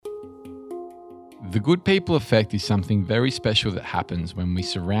The Good People Effect is something very special that happens when we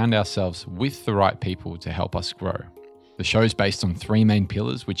surround ourselves with the right people to help us grow. The show is based on three main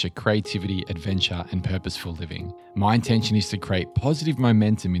pillars, which are creativity, adventure, and purposeful living. My intention is to create positive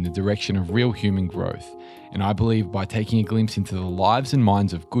momentum in the direction of real human growth, and I believe by taking a glimpse into the lives and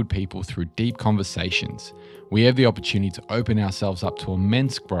minds of good people through deep conversations, we have the opportunity to open ourselves up to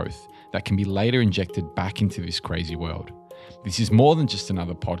immense growth that can be later injected back into this crazy world. This is more than just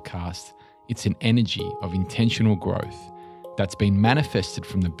another podcast. It's an energy of intentional growth that's been manifested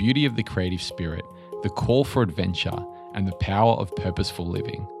from the beauty of the creative spirit, the call for adventure, and the power of purposeful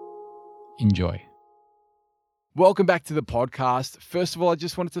living. Enjoy. Welcome back to the podcast. First of all, I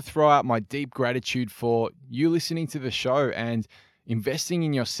just wanted to throw out my deep gratitude for you listening to the show and investing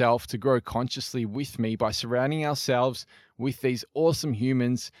in yourself to grow consciously with me by surrounding ourselves with these awesome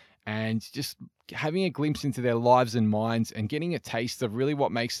humans and just having a glimpse into their lives and minds and getting a taste of really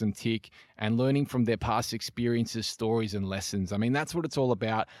what makes them tick and learning from their past experiences, stories, and lessons. I mean, that's what it's all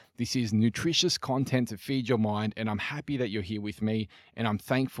about. This is nutritious content to feed your mind, and I'm happy that you're here with me, and I'm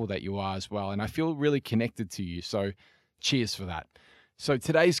thankful that you are as well. And I feel really connected to you, so cheers for that. So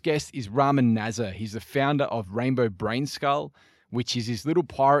today's guest is Raman Nazar. He's the founder of Rainbow Brain Skull, which is his little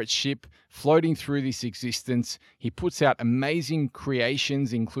pirate ship floating through this existence. He puts out amazing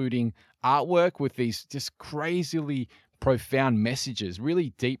creations, including artwork with these just crazily profound messages,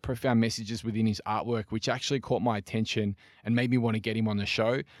 really deep, profound messages within his artwork, which actually caught my attention and made me want to get him on the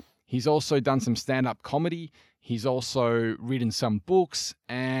show. He's also done some stand-up comedy. He's also written some books,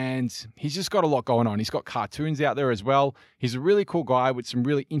 and he's just got a lot going on. He's got cartoons out there as well. He's a really cool guy with some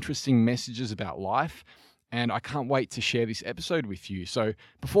really interesting messages about life. And I can't wait to share this episode with you. So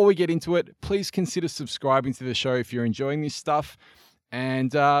before we get into it, please consider subscribing to the show if you're enjoying this stuff.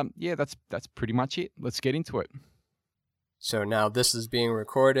 And that's pretty much it. Let's get into it. So now this is being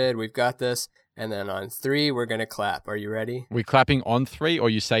recorded. We've got this. And then on 3, we're going to clap. Are you ready? We're clapping on 3, or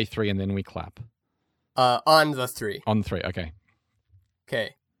you say 3 and then we clap? On the 3. On 3, okay.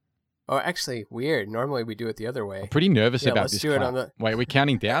 Okay. Oh, actually, weird. Normally we do it the other way. I'm pretty nervous about this clap. Let's do it on the... Wait, are we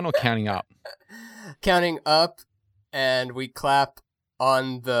counting down or counting up? Counting up, and we clap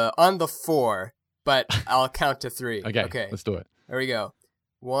on the 4, but I'll count to 3. Okay, let's do it. There we go.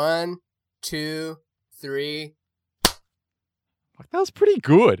 1, 2, 3. That was pretty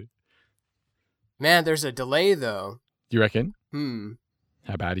good. Man, there's a delay though. You reckon?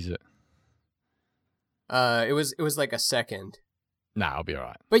 How bad is it? It was like a second. Nah, I'll be all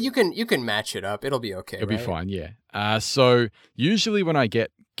right. But you can match it up. It'll be okay. It'll be fine, yeah. So usually when I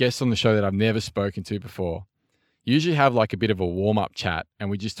get guests on the show that I've never spoken to before, usually have like a bit of a warm-up chat, and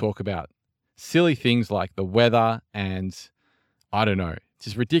we just talk about silly things like the weather and, I don't know,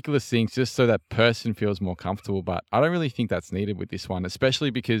 just ridiculous things just so that person feels more comfortable. But I don't really think that's needed with this one,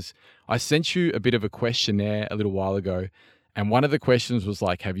 especially because I sent you a bit of a questionnaire a little while ago, and one of the questions was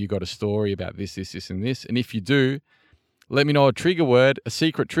like, have you got a story about this, and this? And if you do, let me know a trigger word, a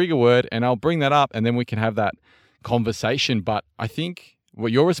secret trigger word, and I'll bring that up and then we can have that conversation. But I think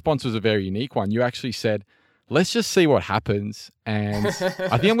your response was a very unique one. You actually said, let's just see what happens. And I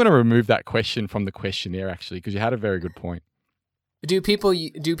think I'm going to remove that question from the questionnaire actually, because you had a very good point. Do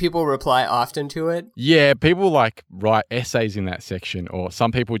people reply often to it? Yeah, people like write essays in that section, or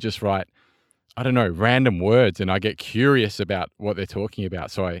some people just write, I don't know, random words, and I get curious about what they're talking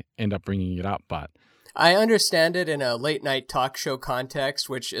about. So I end up bringing it up, but I understand it in a late night talk show context,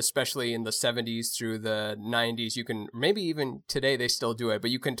 which especially in the 70s through the 90s, you can, maybe even today they still do it,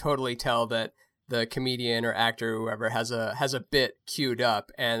 but you can totally tell that the comedian or actor or whoever has a bit queued up,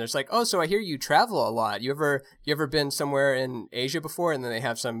 and it's like, oh, so I hear you travel a lot. You ever been somewhere in Asia before? And then they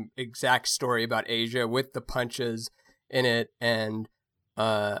have some exact story about Asia with the punches in it. And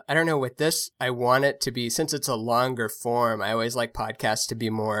I don't know, with this, I want it to be, since it's a longer form, I always like podcasts to be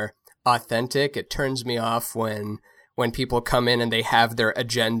more authentic. It turns me off when people come in and they have their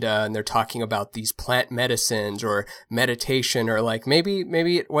agenda and they're talking about these plant medicines or meditation, or like maybe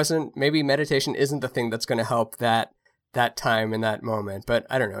meditation isn't the thing that's going to help that time in that moment. But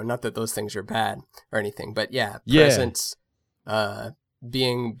I don't know, not that those things are bad or anything, but presence,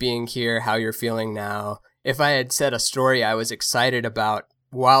 being here, how you're feeling now. If I had said a story I was excited about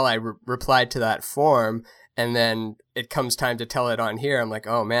while I replied to that form, and then it comes time to tell it on here, I'm like,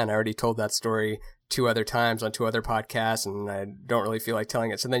 oh man, I already told that story 2 other times on 2 other podcasts, and I don't really feel like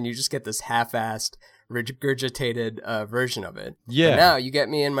telling it. So then you just get this half-assed, regurgitated version of it. Yeah. But now you get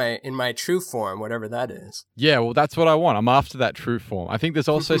me in my true form, whatever that is. Yeah, well, that's what I want. I'm after that true form. I think there's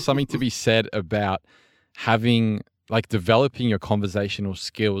also something to be said about having, like, developing your conversational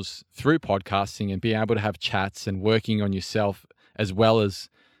skills through podcasting and being able to have chats and working on yourself as well as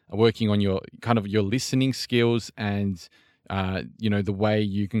working on your kind of your listening skills and the way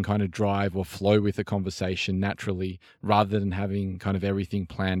you can kind of drive or flow with a conversation naturally rather than having kind of everything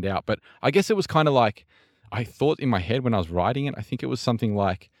planned out. But I guess it was kind of like, I thought in my head when I was writing it, I think it was something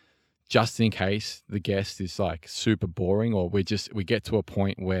like, just in case the guest is like super boring, or we get to a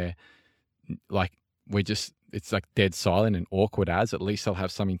point where like it's like dead silent and awkward, as at least I'll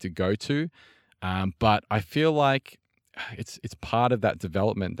have something to go to. But I feel like it's part of that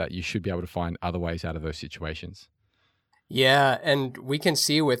development that you should be able to find other ways out of those situations. Yeah, and we can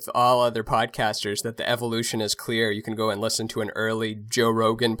see with all other podcasters that the evolution is clear. You can go and listen to an early Joe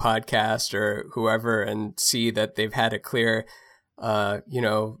Rogan podcast or whoever and see that they've had a clear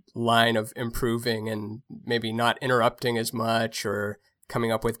line of improving and maybe not interrupting as much or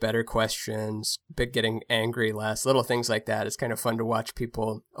coming up with better questions, but getting angry less, little things like that. It's kind of fun to watch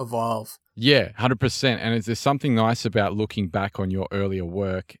people evolve. Yeah, 100%. And there's something nice about looking back on your earlier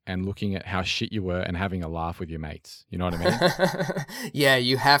work and looking at how shit you were and having a laugh with your mates. You know what I mean? Yeah,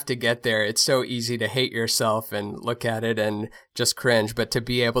 you have to get there. It's so easy to hate yourself and look at it and just cringe, but to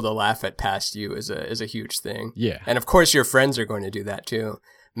be able to laugh at past you is a huge thing. Yeah. And of course your friends are going to do that too.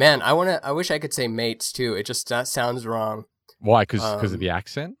 Man, I wish I could say mates too. It just sounds wrong. Why? Because of the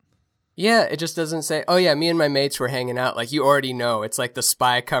accent? Yeah, it just doesn't say, oh yeah, me and my mates were hanging out. Like, you already know. It's like the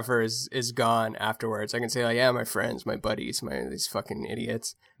spy cover is gone afterwards. I can say, oh yeah, my friends, my buddies, these fucking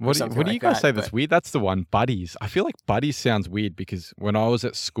idiots. What do you guys say that's weird? That's the one, buddies. I feel like buddies sounds weird because when I was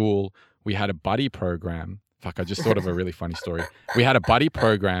at school, we had a buddy program. Fuck, I just thought of a really funny story. We had a buddy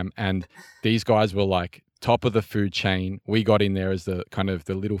program and these guys were like top of the food chain. We got in there as the kind of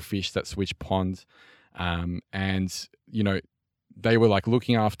the little fish that switch ponds. And, they were like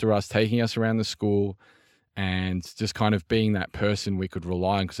looking after us, taking us around the school and just kind of being that person we could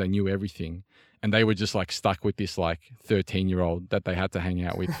rely on because they knew everything. And they were just like stuck with this like 13-year-old that they had to hang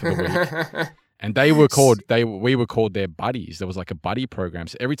out with for the week. And we were called their buddies. There was like a buddy program.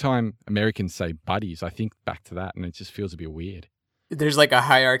 So every time Americans say buddies, I think back to that and it just feels a bit weird. There's like a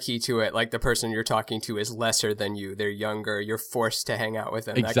hierarchy to it. Like the person you're talking to is lesser than you. They're younger. You're forced to hang out with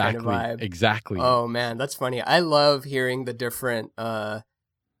them. Exactly. That kind of vibe. Exactly. Oh man, that's funny. I love hearing the different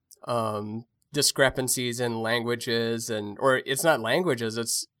discrepancies in languages or it's not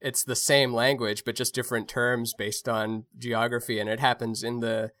languages. It's the same language, but just different terms based on geography. And it happens in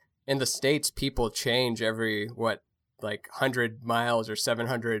the States. People change every, like 100 miles or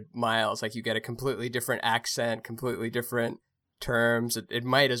 700 miles. Like you get a completely different accent, completely different terms. It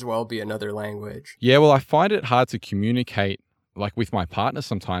might as well be another language. Yeah, well, I find it hard to communicate like with my partner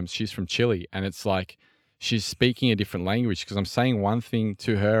sometimes. She's from Chile and it's like she's speaking a different language because I'm saying one thing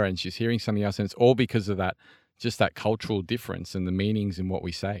to her and she's hearing something else, and it's all because of that cultural difference and the meanings in what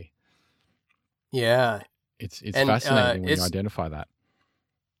we say. Yeah. It's fascinating when you identify that.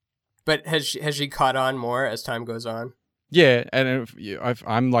 But has she caught on more as time goes on? Yeah, and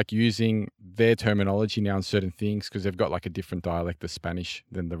I'm like using their terminology now in certain things because they've got like a different dialect of Spanish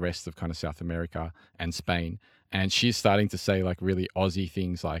than the rest of kind of South America and Spain. And she's starting to say like really Aussie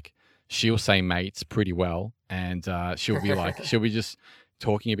things, like she'll say mates pretty well, and she'll be just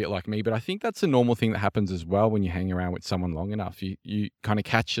talking a bit like me. But I think that's a normal thing that happens as well when you hang around with someone long enough. You kind of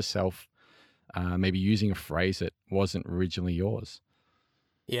catch yourself maybe using a phrase that wasn't originally yours.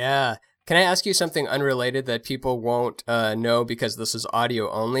 Yeah. Can I ask you something unrelated that people won't know because this is audio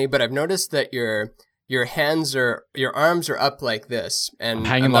only? But I've noticed that your arms are up like this, and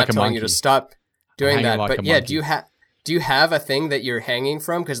I'm not telling you to stop doing that. But yeah, do you have a thing that you're hanging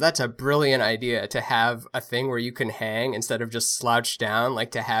from? Because that's a brilliant idea, to have a thing where you can hang instead of just slouch down,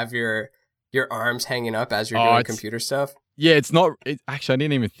 like to have your arms hanging up as you're doing computer stuff. Yeah, actually, I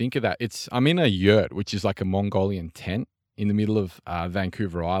didn't even think of that. I'm in a yurt, which is like a Mongolian tent in the middle of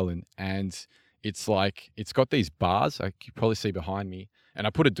Vancouver Island, and it's got these bars you probably see behind me, and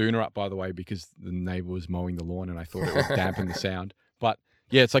I put a doona up, by the way, because the neighbor was mowing the lawn and I thought it would dampen the sound. But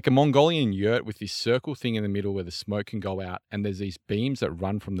yeah, it's like a Mongolian yurt with this circle thing in the middle where the smoke can go out, and there's these beams that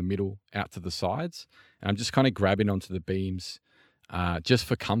run from the middle out to the sides, and I'm just kind of grabbing onto the beams just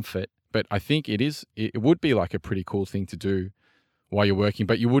for comfort. But I think it would be like a pretty cool thing to do while you're working,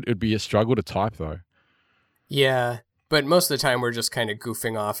 but it'd be a struggle to type though. Yeah. But most of the time, we're just kind of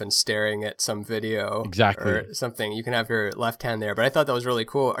goofing off and staring at some video. Exactly. Or something. You can have your left hand there. But I thought that was really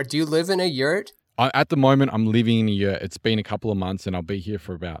cool. Do you live in a yurt? At the moment, I'm living in a yurt. It's been a couple of months, and I'll be here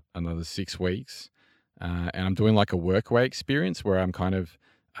for about another 6 weeks. And I'm doing like a workaway experience where I'm kind of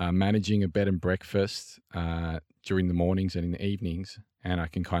managing a bed and breakfast during the mornings and in the evenings. And I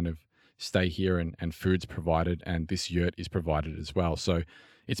can kind of stay here and food's provided, and this yurt is provided as well. So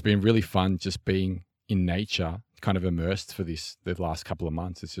it's been really fun just being in nature, kind of immersed for the last couple of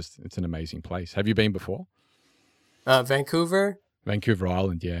months. It's an amazing place. Have you been before? Vancouver? Vancouver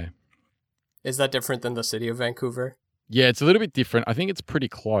Island, yeah. Is that different than the city of Vancouver? Yeah, it's a little bit different. I think it's pretty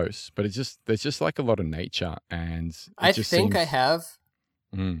close, but there's just like a lot of nature, and I think I have.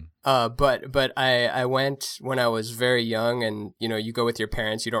 Mm. But I went when I was very young, and you go with your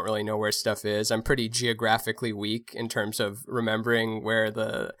parents, you don't really know where stuff is. I'm pretty geographically weak in terms of remembering where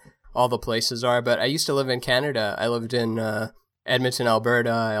all the places are. But I used to live in Canada. I lived in Edmonton, Alberta.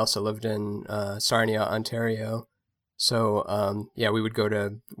 I also lived in Sarnia, Ontario. So we would go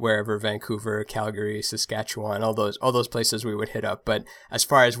to wherever, Vancouver, Calgary, Saskatchewan, all those places we would hit up. But as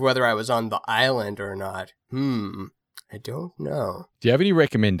far as whether I was on the island or not, I don't know. Do you have any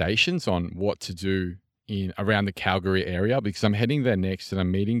recommendations on what to do around the Calgary area? Because I'm heading there next, and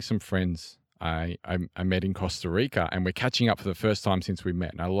I'm meeting some friends I met in Costa Rica, and we're catching up for the first time since we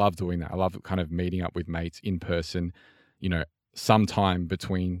met. And I love doing that. I love kind of meeting up with mates in person, sometime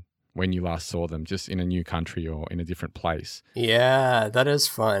between when you last saw them, just in a new country or in a different place. Yeah, that is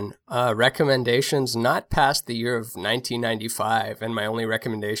fun. Recommendations not past the year of 1995. And my only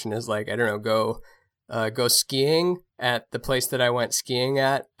recommendation is go skiing at the place that I went skiing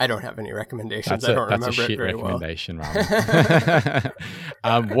at. I don't have any recommendations. I don't remember it very well. That's a shit recommendation,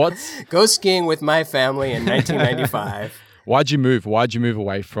 Ryan. Go skiing with my family in 1995. Why'd you move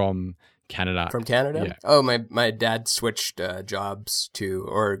away from Canada? From Canada? Yeah. Oh, my dad switched jobs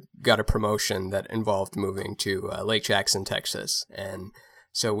or got a promotion that involved moving to Lake Jackson, Texas. And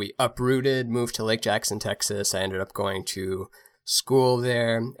so we uprooted, moved to Lake Jackson, Texas. I ended up going to school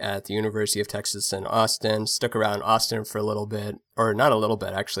there at the University of Texas in Austin, stuck around Austin for a little bit, or not a little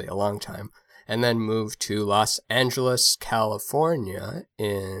bit, actually, a long time, and then moved to Los Angeles, California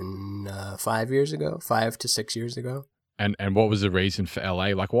in 5 to 6 years ago. And what was the reason for LA?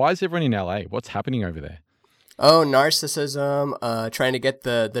 Like, why is everyone in LA? What's happening over there? Oh, narcissism, trying to get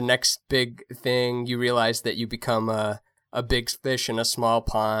the next big thing. You realize that you become a big fish in a small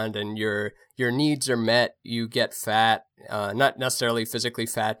pond, and your needs are met. You get fat, not necessarily physically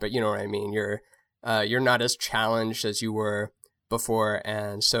fat, but you know what I mean. You're not as challenged as you were before,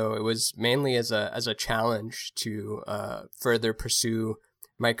 and so it was mainly as a challenge to further pursue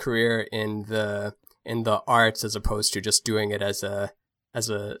my career in the arts, as opposed to just doing it as a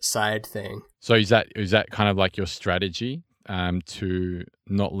side thing. So is that kind of like your strategy to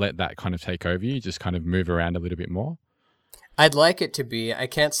not let that kind of take over you, just kind of move around a little bit more? I'd like it to be. I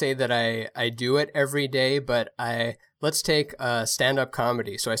can't say that I do it every day, but let's take stand-up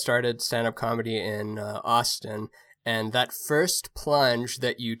comedy. So I started stand-up comedy in Austin, and that first plunge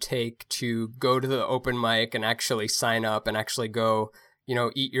that you take to go to the open mic and actually sign up and actually go,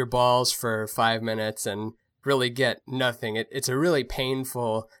 eat your balls for 5 minutes and really get nothing. It's a really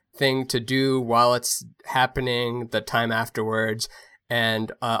painful thing to do while it's happening, the time afterwards.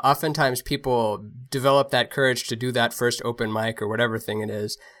 And oftentimes people develop that courage to do that first open mic or whatever thing it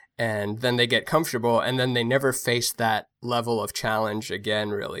is, and then they get comfortable, and then they never face that level of challenge again,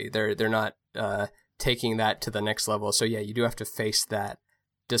 really. They're not taking that to the next level. So yeah, you do have to face that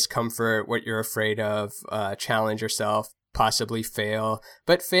discomfort, what you're afraid of, challenge yourself, possibly fail,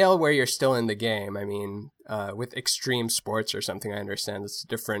 but fail where you're still in the game. I mean, with extreme sports or something, I understand it's a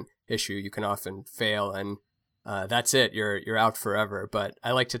different issue. You can often fail and that's it. You're out forever. But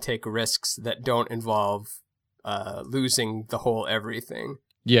I like to take risks that don't involve losing the whole everything.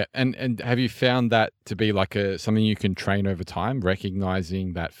 Yeah, and have you found that to be like something you can train over time,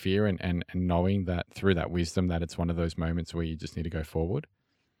 recognizing that fear and knowing that through that wisdom that it's one of those moments where you just need to go forward?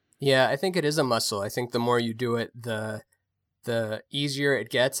 Yeah, I think it is a muscle. I think the more you do it, the easier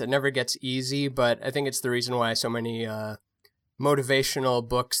it gets. It never gets easy, but I think it's the reason why so many motivational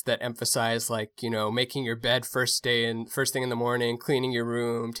books that emphasize making your bed first thing in the morning, cleaning your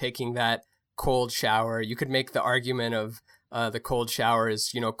room, taking that cold shower. You could make the argument of the cold shower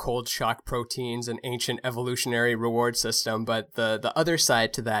is, cold shock proteins, an ancient evolutionary reward system. But the other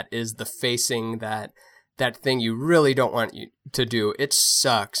side to that is the facing that thing you really don't want you to do. It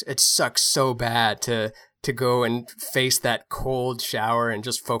sucks. It sucks so bad to go and face that cold shower and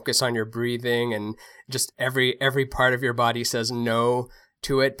just focus on your breathing, and just every part of your body says no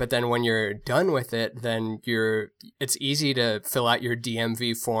to it. But then when you're done with it, then it's easy to fill out your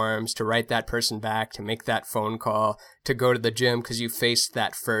DMV forms, to write that person back, to make that phone call, to go to the gym, because you faced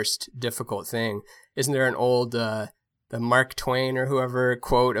that first difficult thing. Isn't there an old the Mark Twain or whoever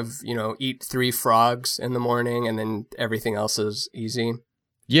quote of, eat 3 frogs in the morning and then everything else is easy?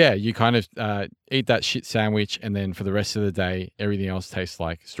 Yeah, you kind of eat that shit sandwich, and then for the rest of the day, everything else tastes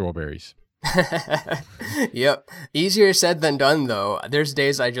like strawberries. Yep. Easier said than done, though. There's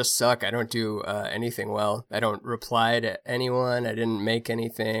days I just suck. I don't do anything well. I don't reply to anyone. I didn't make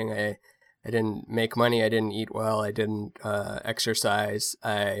anything. I didn't make money. I didn't eat well. I didn't exercise.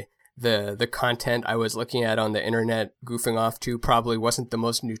 The content I was looking at on the internet, goofing off to, probably wasn't the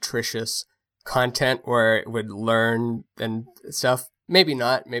most nutritious content where it would learn and stuff. Maybe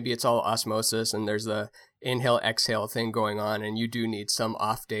not. Maybe it's all osmosis and there's the inhale, exhale thing going on, and you do need some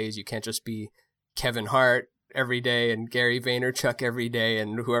off days. You can't just be Kevin Hart every day and Gary Vaynerchuk every day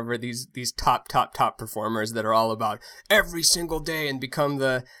and whoever these top performers that are all about every single day and become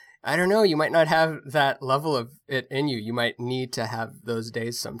the, I don't know, you might not have that level of it in you. You might need to have those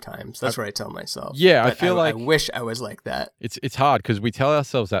days sometimes. That's what I tell myself. Yeah, but I feel like I wish I was like that. It's hard because we tell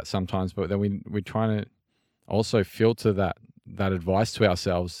ourselves that sometimes, but then we're trying to also filter that advice to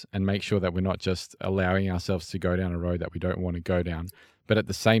ourselves and make sure that we're not just allowing ourselves to go down a road that we don't want to go down. But at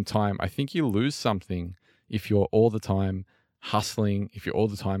the same time, I think you lose something if you're all the time hustling, if you're all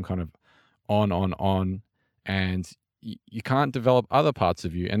the time kind of on, and you can't develop other parts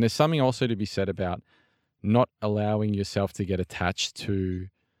of you. And there's something also to be said about not allowing yourself to get attached to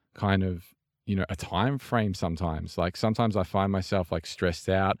kind of, a time frame sometimes. Like sometimes I find myself like stressed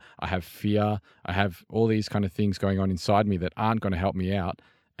out. I have fear. I have all these kind of things going on inside me that aren't going to help me out.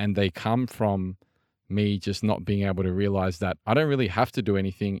 And they come from me just not being able to realize that I don't really have to do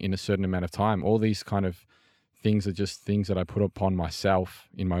anything in a certain amount of time. All these kind of things are just things that I put upon myself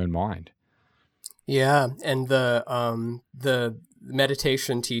in my own mind. Yeah, and the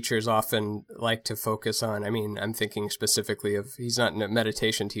meditation teachers often like to focus on, I mean, I'm thinking specifically of, he's not a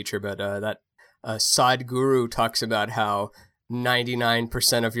meditation teacher, but that Sadhguru talks about how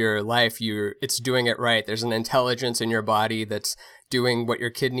 99% of your life, it's doing it right. There's an intelligence in your body that's doing what your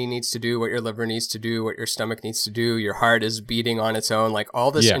kidney needs to do, what your liver needs to do, what your stomach needs to do. Your heart is beating on its own. Like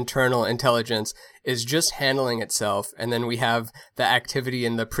all this internal intelligence is just handling itself. And then we have the activity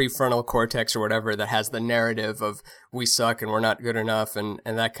in the prefrontal cortex or whatever that has the narrative of we suck and we're not good enough and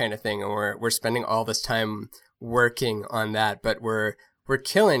that kind of thing. And we're spending all this time working on that, but we're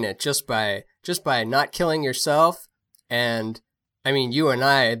killing it just by not killing yourself. And I mean, you and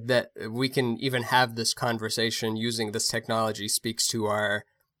I, that we can even have this conversation using this technology speaks to our,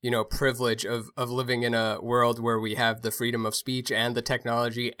 privilege of living in a world where we have the freedom of speech and the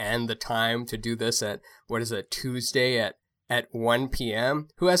technology and the time to do this at, Tuesday at 1 p.m.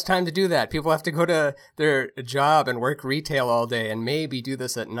 Who has time to do that? People have to go to their job and work retail all day and maybe do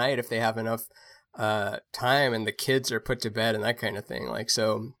this at night if they have enough time and the kids are put to bed and that kind of thing. Like,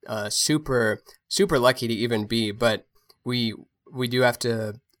 so super lucky to even be, but we do have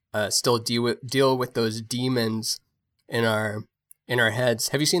to still deal with those demons in our heads.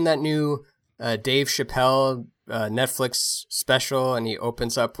 Have you seen that new Dave Chappelle Netflix special? And he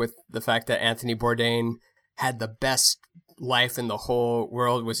opens up with the fact that Anthony Bourdain had the best life in the whole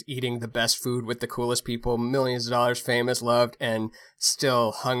world, was eating the best food with the coolest people, millions of dollars, famous, loved, and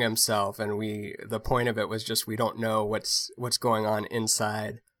still hung himself. And the point of it was just, we don't know what's going on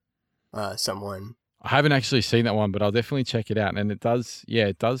inside someone. I haven't actually seen that one, but I'll definitely check it out. And it does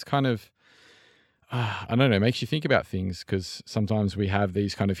kind of, I don't know, makes you think about things, because sometimes we have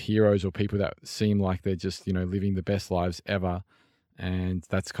these kind of heroes or people that seem like they're just, living the best lives ever. And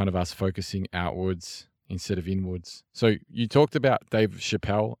that's kind of us focusing outwards instead of inwards. So you talked about Dave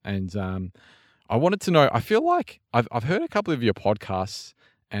Chappelle, and I wanted to know, I feel like I've heard a couple of your podcasts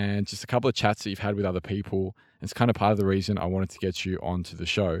and just a couple of chats that you've had with other people. It's kind of part of the reason I wanted to get you onto the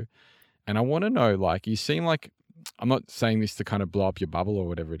show. And I want to know, like, you seem like, I'm not saying this to kind of blow up your bubble or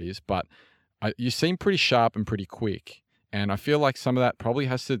whatever it is, but you seem pretty sharp and pretty quick. And I feel like some of that probably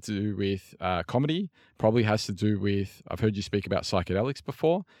has to do with comedy, probably has to do with, I've heard you speak about psychedelics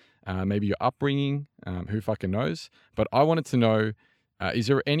before, maybe your upbringing, who fucking knows. But I wanted to know, is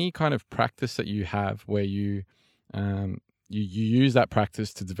there any kind of practice that you have where you use that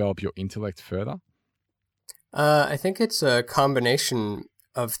practice to develop your intellect further? I think it's a combination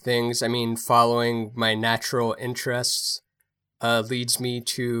of things. I mean, following my natural interests leads me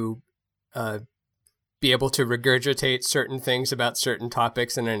to be able to regurgitate certain things about certain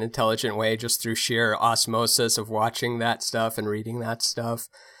topics in an intelligent way just through sheer osmosis of watching that stuff and reading that stuff.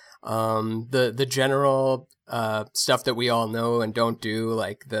 The general stuff that we all know and don't do,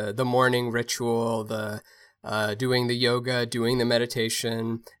 like the morning ritual, the doing the yoga, doing the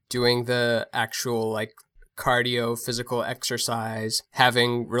meditation, doing the actual like cardio, physical exercise,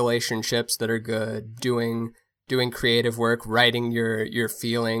 having relationships that are good, doing creative work, writing your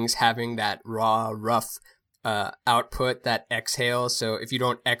feelings, having that raw, rough output, that exhale. So if you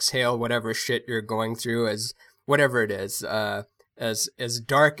don't exhale whatever shit you're going through, as whatever it is, as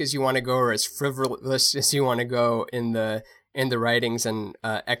dark as you want to go or as frivolous as you want to go in the writings and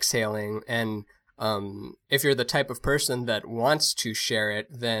exhaling. And if you're the type of person that wants to share it,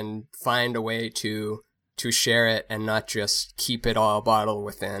 then find a way to share it and not just keep it all bottled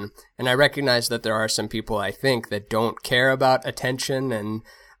within. And I recognize that there are some people, I think, that don't care about attention and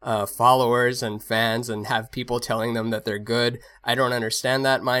followers and fans and have people telling them that they're good. I don't understand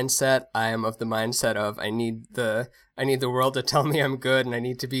that mindset. I am of the mindset of I need the world to tell me I'm good, and I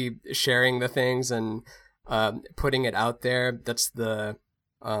need to be sharing the things and putting it out there. That's the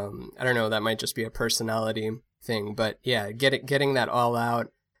I don't know, that might just be a personality thing, but yeah, getting that all out.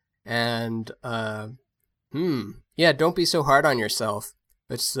 And yeah, don't be so hard on yourself.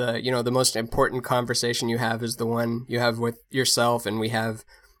 It's the most important conversation you have is the one you have with yourself, and we have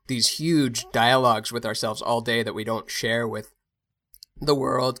these huge dialogues with ourselves all day that we don't share with the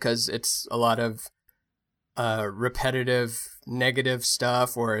world because it's a lot of repetitive negative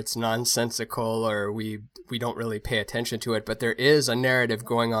stuff, or it's nonsensical, or we don't really pay attention to it. But there is a narrative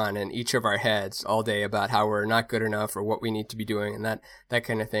going on in each of our heads all day about how we're not good enough or what we need to be doing and that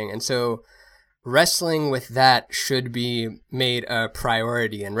kind of thing. And so wrestling with that should be made a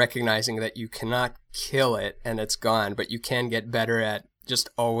priority, and recognizing that you cannot kill it and it's gone, but you can get better at just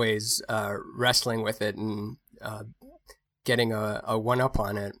always wrestling with it and getting a one-up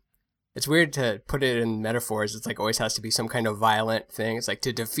on it. It's weird to put it in metaphors. It's like always has to be some kind of violent thing. It's like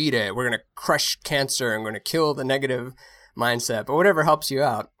to defeat it, we're going to crush cancer and we're going to kill the negative mindset, but whatever helps you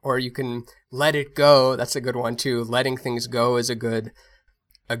out. Or you can let it go. That's a good one too. Letting things go is a good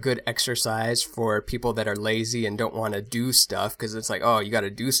exercise for people that are lazy and don't want to do stuff, because it's like, oh, you got to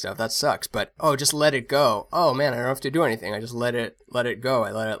do stuff. That sucks. But just let it go. Oh man, I don't have to do anything. I just let it go.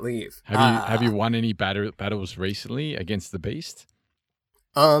 I let it leave. Have you won any battles recently against the beast?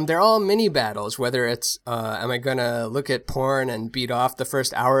 They're all mini battles, whether it's, am I going to look at porn and beat off the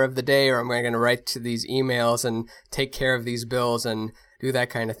first hour of the day, or am I going to write to these emails and take care of these bills and do that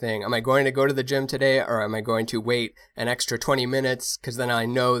kind of thing? Am I going to go to the gym today, or am I going to wait an extra 20 minutes? Because then I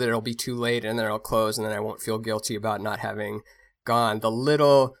know that it'll be too late and then it'll close and then I won't feel guilty about not having gone. The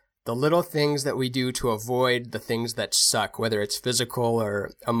little things that we do to avoid the things that suck, whether it's physical or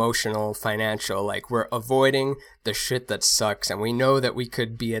emotional, financial, like we're avoiding the shit that sucks. And we know that we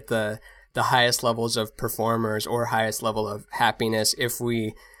could be at the highest levels of performers or highest level of happiness if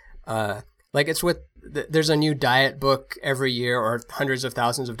we, there's a new diet book every year, or hundreds of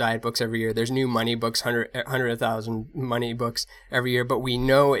thousands of diet books every year. There's new money books, 100,000 money books every year. But we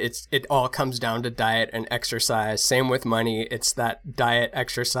know it all comes down to diet and exercise. Same with money. It's that diet,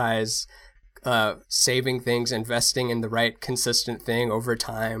 exercise, saving things, investing in the right consistent thing over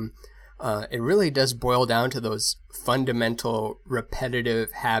time. It really does boil down to those fundamental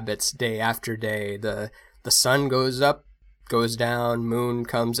repetitive habits day after day. The sun goes up, goes down, moon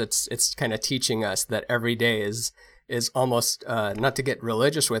comes. It's kind of teaching us that every day is almost not to get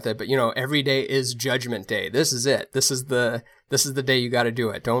religious with it, but every day is Judgment Day. This is it. This is the day you got to do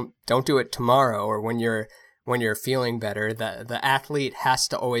it. Don't do it tomorrow or when you're feeling better. The athlete has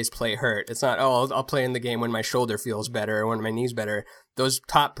to always play hurt. It's not, I'll play in the game when my shoulder feels better or when my knee's better. Those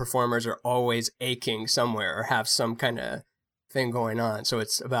top performers are always aching somewhere or have some kind of thing going on. So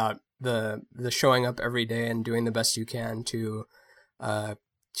it's about the showing up every day and doing the best you can to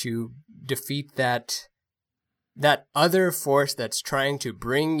defeat that other force that's trying to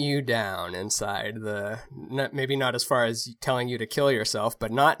bring you down inside. Maybe not as far as telling you to kill yourself,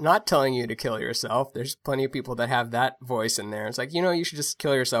 but not telling you to kill yourself. There's plenty of people that have that voice in there. It's like, you should just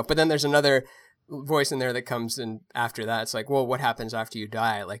kill yourself. But then there's another voice in there that comes in after that. It's like, well, what happens after you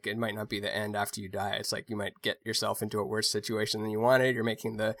die? Like, it might not be the end after you die. It's like you might get yourself into a worse situation than you wanted. You're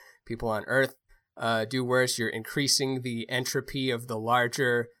making the people on Earth do worse. You're increasing the entropy of the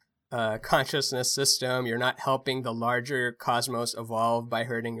larger consciousness system. You're not helping the larger cosmos evolve by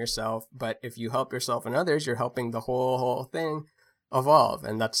hurting yourself. But if you help yourself and others, you're helping the whole thing evolve.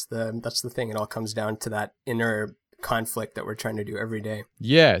 And that's the thing. It all comes down to that inner conflict that we're trying to do every day.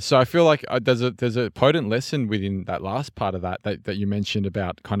 Yeah, so I feel like there's a potent lesson within that last part of that you mentioned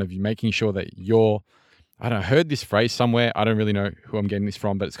about kind of making sure that I heard this phrase somewhere. I don't really know who I'm getting this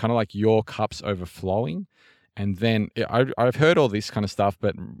from, but it's kind of like your cup's overflowing. And then I've heard all this kind of stuff,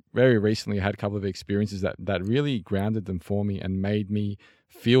 but very recently I had a couple of experiences that really grounded them for me and made me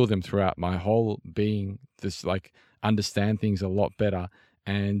feel them throughout my whole being, just like understand things a lot better.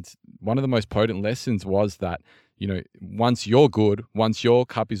 And one of the most potent lessons was that, once you're good, once your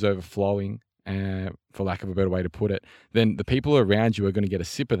cup is overflowing, for lack of a better way to put it, then the people around you are going to get a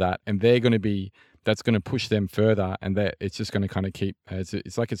sip of that, and they're going to be that's going to push them further, and that it's just going to kind of keep.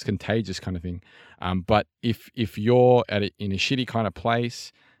 It's like it's contagious kind of thing. But if you're in a shitty kind of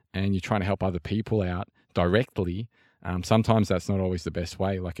place and you're trying to help other people out directly, sometimes that's not always the best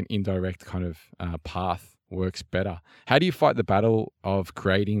way. Like an indirect kind of path works better. How do you fight the battle of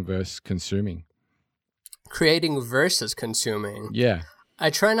creating versus consuming? Creating versus consuming. Yeah. I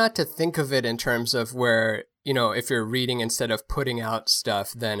try not to think of it in terms of where, if you're reading instead of putting out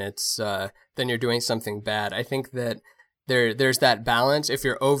stuff, then then you're doing something bad. I think that there's that balance. If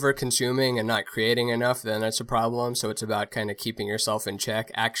you're over consuming and not creating enough, then that's a problem. So it's about kind of keeping yourself in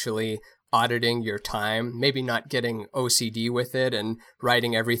check, actually auditing your time, maybe not getting OCD with it and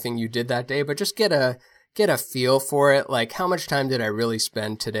writing everything you did that day, but just get a feel for it. Like, how much time did I really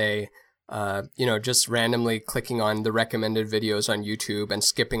spend today? Just randomly clicking on the recommended videos on YouTube and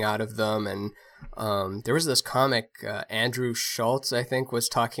skipping out of them. And there was this comic, Andrew Schultz, I think, was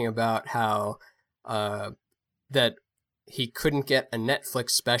talking about how that he couldn't get a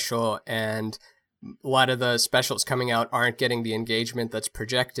Netflix special, and a lot of the specials coming out aren't getting the engagement that's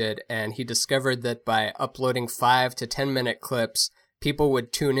projected. And he discovered that by uploading 5 to 10 minute clips, people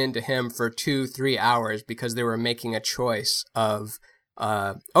would tune into him for 2-3 hours because they were making a choice of,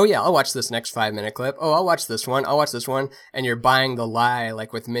 oh yeah, I'll watch this next 5 minute clip. Oh, I'll watch this one. And you're buying the lie,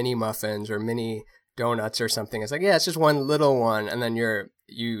 like with mini muffins or mini donuts or something. It's like, yeah, it's just one little one. And then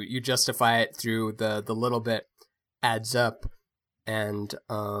you justify it through the little bit adds up. And,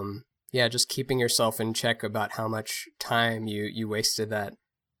 just keeping yourself in check about how much time you wasted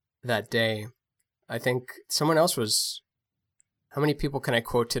that day. I think someone else was, how many people can I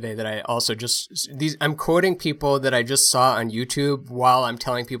quote today that I also I'm quoting people that I just saw on YouTube while I'm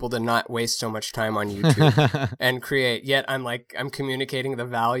telling people to not waste so much time on YouTube and create. Yet I'm communicating the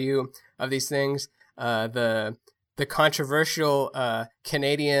value of these things. The controversial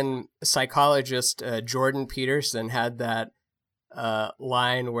Canadian psychologist Jordan Peterson had that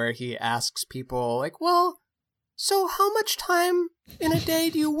line where he asks people like, well, so how much time in a day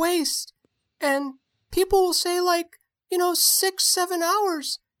do you waste? And people will say 6-7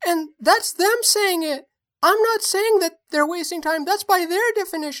 hours. And that's them saying it. I'm not saying that they're wasting time. That's by their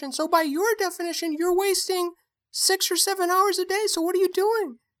definition. So by your definition, you're wasting 6 or 7 hours a day. So what are you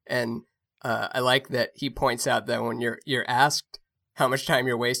doing? And I like that he points out that when you're asked how much time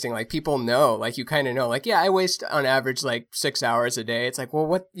you're wasting, like, people know, like, you kind of know, like, yeah, I waste on average 6 hours a day. It's like, well,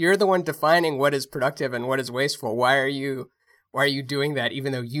 what, you're the one defining what is productive and what is wasteful. Why are you doing that,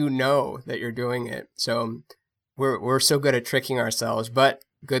 even though you know that you're doing it? So we're so good at tricking ourselves, but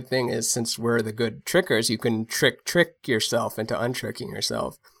good thing is, since we're the good trickers, you can trick yourself into untricking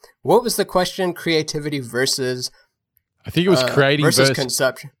yourself. What was the question? Creativity versus, I think it was creating versus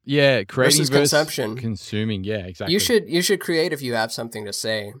consumption. Yeah, creating versus consumption. Consuming. Yeah, exactly. You should create if you have something to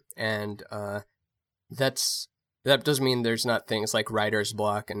say, and that doesn't mean there's not things like writer's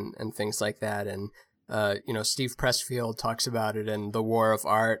block and things like that. And Steve Pressfield talks about it in The War of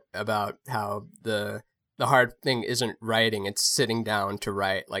Art, about how the hard thing isn't writing, it's sitting down to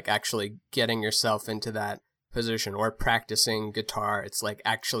write, like actually getting yourself into that position. Or practicing guitar, it's like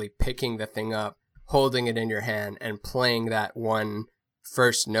actually picking the thing up, holding it in your hand and playing that one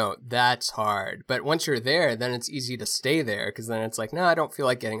first note. That's hard. But once you're there, then it's easy to stay there, because then it's like, no, I don't feel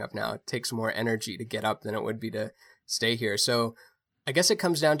like getting up now. It takes more energy to get up than it would be to stay here. So I guess it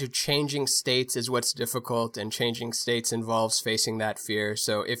comes down to changing states is what's difficult, and changing states involves facing that fear.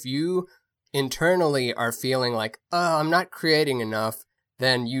 So if you internally are feeling like, oh, I'm not creating enough,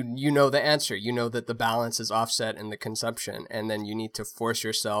 then you know the answer. You know that the balance is offset in the consumption, and then you need to force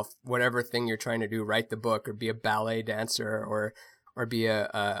yourself, whatever thing you're trying to do, write the book or be a ballet dancer or be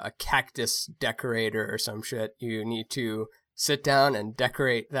a cactus decorator or some shit. You need to sit down and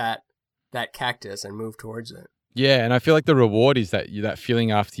decorate that cactus and move towards it. Yeah, and I feel like the reward is that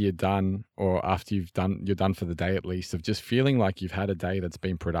feeling after you're done, or after you're done for the day at least, of just feeling like you've had a day that's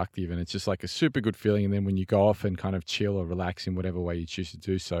been productive, and it's just like a super good feeling. And then when you go off and kind of chill or relax in whatever way you choose to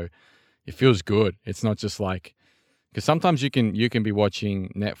do so, it feels good. It's not just like, because sometimes you can be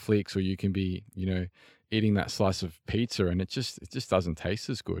watching Netflix, or you can be eating that slice of pizza, and it just doesn't taste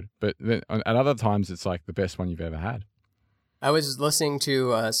as good. But then, at other times, it's like the best one you've ever had. I was listening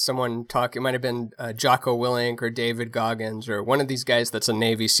to someone talk, it might have been Jocko Willink or David Goggins or one of these guys that's a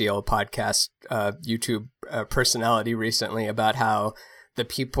Navy SEAL podcast, YouTube personality recently, about how the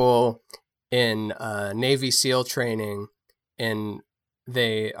people in Navy SEAL training,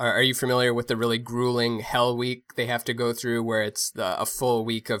 are you familiar with the really grueling hell week they have to go through, where it's a full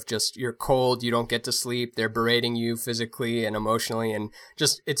week of just, you're cold, you don't get to sleep, they're berating you physically and emotionally, and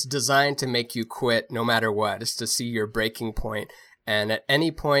just, it's designed to make you quit no matter what. It's to see your breaking point. And at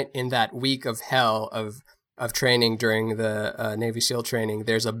any point in that week of hell of training during the Navy SEAL training,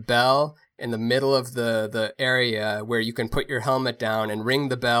 there's a bell in the middle of the area where you can put your helmet down and ring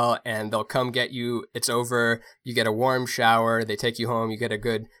the bell, and they'll come get you. It's over. You get a warm shower. They take you home. You get a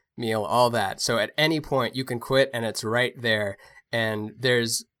good meal, all that. So at any point you can quit, and it's right there. And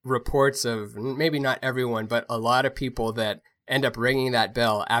there's reports of, maybe not everyone, but a lot of people that end up ringing that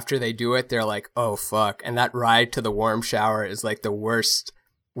bell. After they do it, they're like, oh, fuck. And that ride to the warm shower is like the worst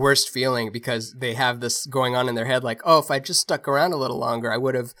feeling, because they have this going on in their head, like, oh, if I just stuck around a little longer, I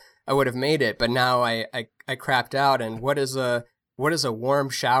would have made it. But now I crapped out. And what is a warm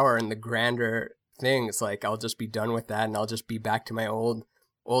shower in the grander thing? It's like, I'll just be done with that, and I'll just be back to my old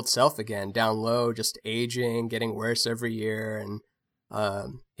self again, down low, just aging, getting worse every year. And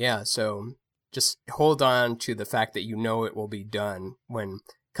so just hold on to the fact that it will be done. When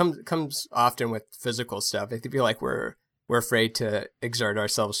comes often with physical stuff, I feel like we're afraid to exert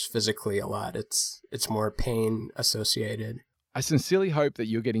ourselves physically a lot. It's more pain associated. I sincerely hope that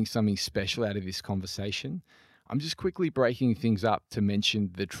you're getting something special out of this conversation. I'm just quickly breaking things up to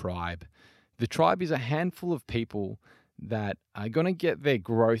mention the tribe. The tribe is a handful of people that are going to get their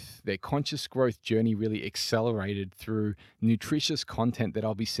growth, their conscious growth journey really accelerated through nutritious content that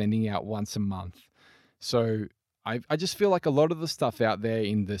I'll be sending out once a month. So I just feel like a lot of the stuff out there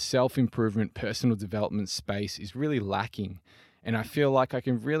in the self-improvement, personal development space is really lacking. And I feel like I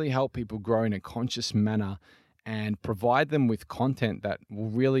can really help people grow in a conscious manner and provide them with content that will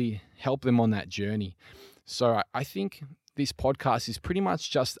really help them on that journey. So I think this podcast is pretty much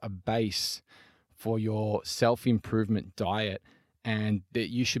just a base for your self-improvement diet, and that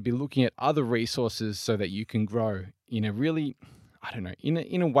you should be looking at other resources so that you can grow in a really,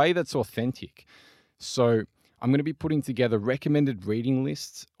 in a way that's authentic. So I'm going to be putting together recommended reading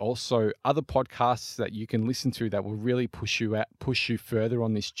lists, also other podcasts that you can listen to that will really push you further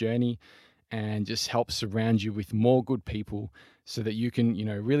on this journey, and just help surround you with more good people so that you can,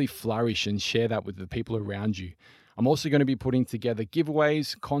 really flourish and share that with the people around you. I'm also going to be putting together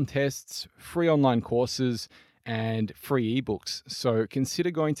giveaways, contests, free online courses, and free ebooks. So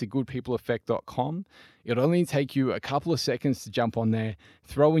consider going to goodpeopleeffect.com. It'll only take you a couple of seconds to jump on there,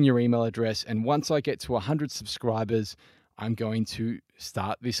 throw in your email address, and once I get to 100 subscribers, I'm going to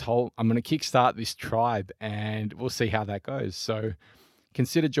kickstart this tribe, and we'll see how that goes. So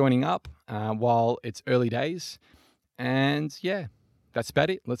consider joining up while it's early days. And yeah, that's about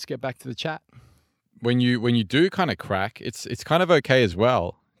it. Let's get back to the chat. When you do kind of crack, it's kind of okay as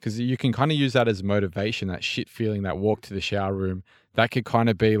well, because you can kind of use that as motivation, that shit feeling, that walk to the shower room. That could kind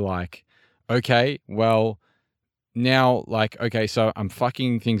of be like, okay, well, now, like, okay, so I'm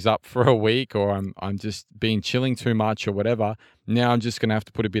fucking things up for a week, or I'm just chilling too much or whatever. Now I'm just going to have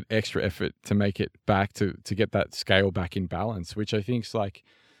to put a bit extra effort to make it back to get that scale back in balance, which I think is like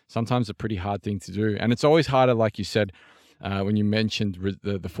sometimes a pretty hard thing to do. And it's always harder, like you said, when you mentioned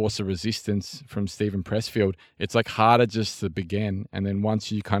the force of resistance from Stephen Pressfield, it's like harder just to begin. And then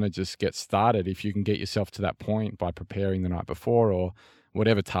once you kind of just get started, if you can get yourself to that point by preparing the night before, or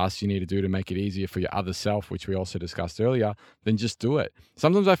whatever tasks you need to do to make it easier for your other self, which we also discussed earlier, then just do it.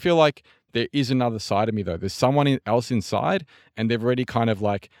 Sometimes I feel like there is another side of me though. There's someone else inside, and they've already kind of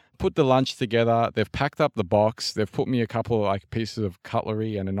like put the lunch together. They've packed up the box. They've put me a couple of like pieces of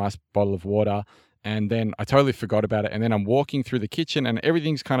cutlery and a nice bottle of water. And then I totally forgot about it. And then I'm walking through the kitchen and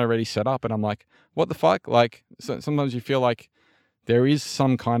everything's kind of already set up. And I'm like, what the fuck? Like, sometimes you feel like there is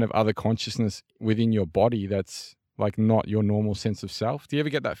some kind of other consciousness within your body that's like not your normal sense of self. Do you ever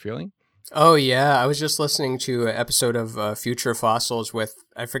get that feeling? Oh, yeah. I was just listening to an episode of Future Fossils with,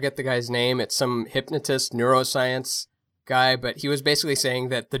 I forget the guy's name. It's some hypnotist, neuroscience guy. But he was basically saying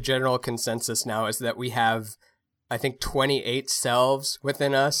that the general consensus now is that we have, I think, 28 selves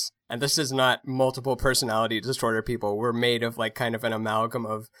within us. And this is not multiple personality disorder people. We're made of like kind of an amalgam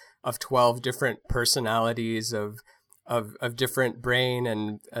of 12 different personalities, of different brain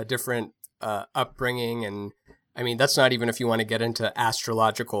and different upbringing. And I mean, that's not even if you want to get into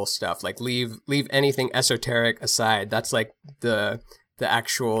astrological stuff, like leave anything esoteric aside. That's like the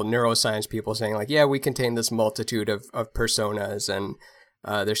actual neuroscience people saying like, yeah, we contain this multitude of personas, and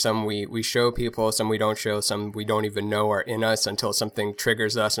there's some we show people, some we don't show, some we don't even know are in us until something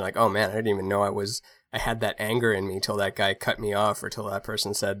triggers us, and like, oh man, I didn't even know I had that anger in me till that guy cut me off, or till that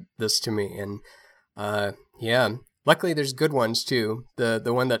person said this to me. And yeah, luckily there's good ones too.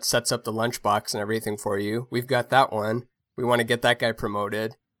 The one that sets up the lunchbox and everything for you, we've got that one. We want to get that guy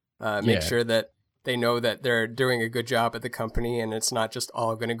promoted. Make sure that they know that they're doing a good job at the company and it's not just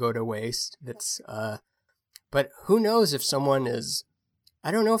all going to go to waste. But who knows if someone is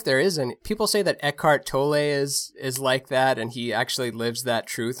I don't know if there is any. People say that Eckhart Tolle is like that, and he actually lives that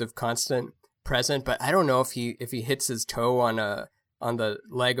truth of constant present. But I don't know if he hits his toe on the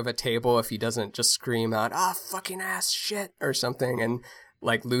leg of a table, if he doesn't just scream out fucking ass shit or something and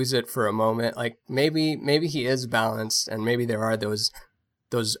like lose it for a moment. Like maybe he is balanced, and maybe there are those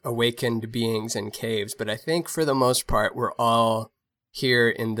awakened beings in caves. But I think for the most part, we're all here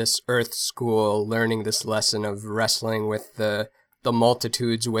in this Earth school learning this lesson of wrestling with the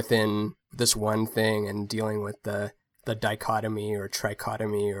multitudes within this one thing and dealing with the dichotomy or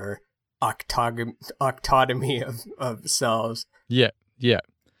trichotomy or octotomy of selves. Yeah.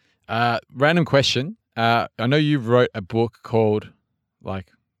 Random question. I know you wrote a book called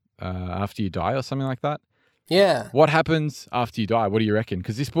After You Die or something like that. Yeah. What happens after you die? What do you reckon?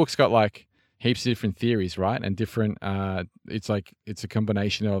 Because this book's got like heaps of different theories, right? And different, it's a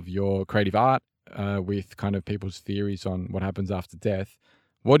combination of your creative art with kind of people's theories on what happens after death.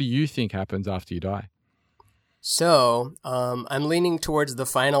 What do you think happens after you die? So I'm leaning towards the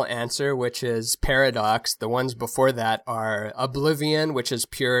final answer, which is paradox. The ones before that are oblivion, which is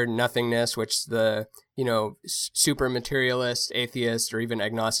pure nothingness, which the, super materialist, atheist, or even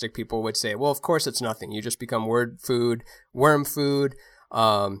agnostic people would say, well, of course it's nothing. You just become worm food.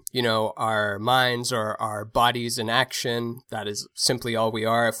 Our minds are our bodies in action. That is simply all we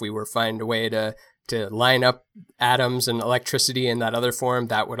are. If we were find a way to line up atoms and electricity in that other form,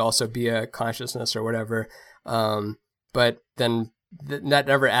 that would also be a consciousness or whatever. But then that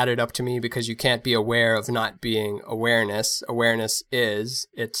never added up to me, because you can't be aware of not being awareness. Awareness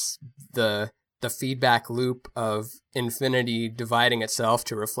it's the feedback loop of infinity dividing itself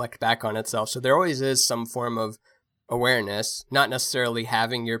to reflect back on itself. So there always is some form of awareness, not necessarily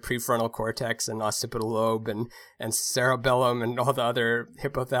having your prefrontal cortex and occipital lobe and cerebellum and all the other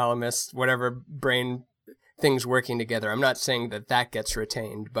hypothalamus, whatever brain things working together. I'm not saying that gets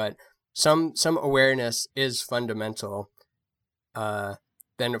retained, but some awareness is fundamental.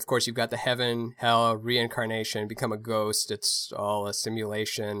 Then of course you've got the heaven, hell, reincarnation, become a ghost. It's all a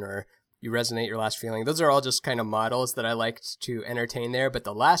simulation, or you resonate your last feeling. Those are all just kind of models that I liked to entertain there. But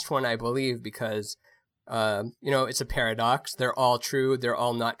the last one, I believe, because it's a paradox. They're all true. They're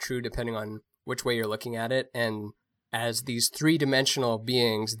all not true, depending on which way you're looking at it. And as these three-dimensional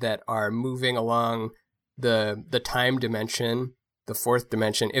beings that are moving along the time dimension, the fourth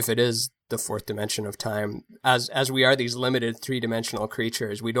dimension, if it is the fourth dimension of time, as we are these limited three-dimensional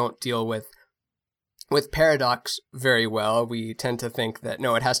creatures, we don't deal with paradox very well. We tend to think that,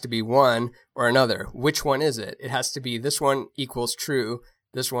 no, it has to be one or another. Which one is it? It has to be this one equals true,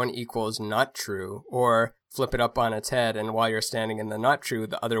 this one equals not true, or flip it up on its head, and while you're standing in the not true,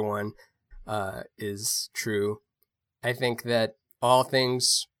 the other one is true. I think that all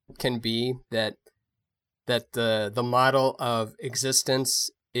things can be that the model of existence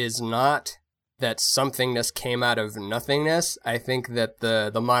is not that somethingness came out of nothingness. I think that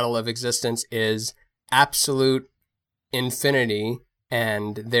the model of existence is absolute infinity,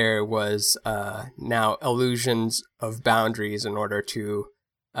 and there was now illusions of boundaries in order to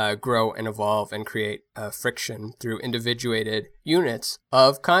grow and evolve and create friction through individuated units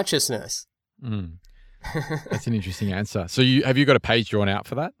of consciousness. That's an interesting answer. So have you got a page drawn out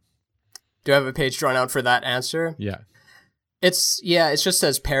for that? Do I have a page drawn out for that answer? Yeah. It just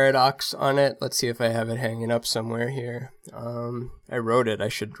says paradox on it. Let's see if I have it hanging up somewhere here. I wrote it, I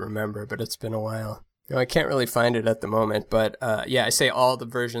should remember, but it's been a while. No, I can't really find it at the moment, but I say all the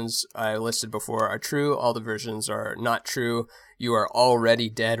versions I listed before are true. All the versions are not true. You are already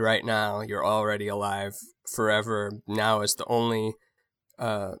dead right now. You're already alive forever. Now is the only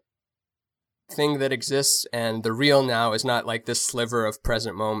thing that exists, and the real now is not like this sliver of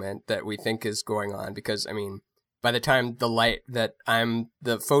present moment that we think is going on, because, by the time the light that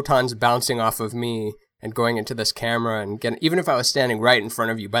the photons bouncing off of me and going into this camera, and even if I was standing right in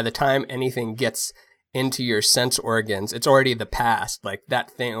front of you, by the time anything gets into your sense organs, it's already the past. Like, that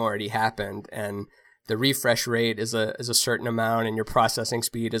thing already happened, and the refresh rate is a certain amount, and your processing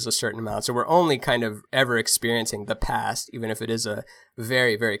speed is a certain amount. So we're only kind of ever experiencing the past, even if it is a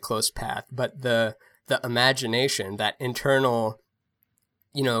very, very close path. But the imagination, that internal,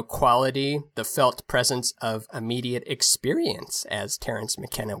 quality, the felt presence of immediate experience, as Terence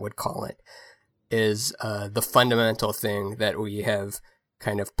McKenna would call it, is the fundamental thing that we have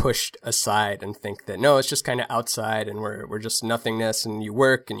kind of pushed aside and think that, no, it's just kind of outside, and we're just nothingness, and you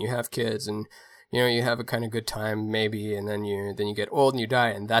work and you have kids, and you have a kind of good time maybe, and then you get old and you die,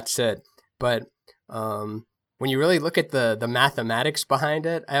 and that's it. But when you really look at the mathematics behind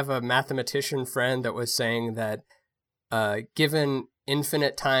it, I have a mathematician friend that was saying that given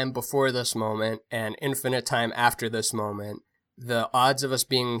infinite time before this moment and infinite time after this moment, the odds of us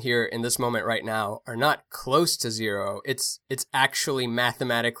being here in this moment right now are not close to zero. It's actually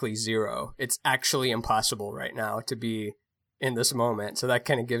mathematically zero. It's actually impossible right now to be in this moment. So that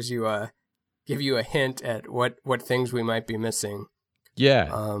kind of gives you a hint at what things we might be missing.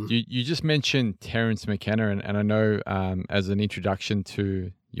 Yeah. You just mentioned Terence McKenna, and I know as an introduction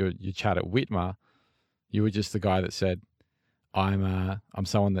to your chat at Whitmer, you were just the guy that said, I'm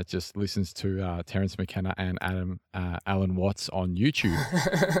someone that just listens to Terence McKenna and Alan Watts on YouTube.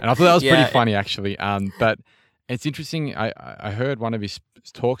 And I thought that was pretty funny, actually. But it's interesting. I heard one of his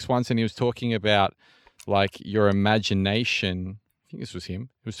talks once, and he was talking about like your imagination. I think this was him.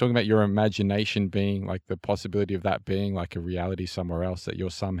 He was talking about your imagination being like the possibility of that being like a reality somewhere else that you're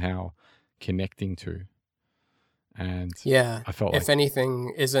somehow connecting to. And yeah, I felt like if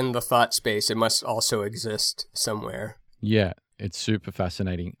anything is in the thought space, it must also exist somewhere. Yeah, it's super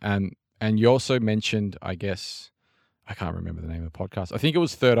fascinating. And you also mentioned, I guess, I can't remember the name of the podcast. I think it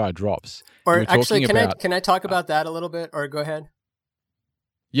was Third Eye Drops. Or actually, can I talk about that a little bit? Or go ahead.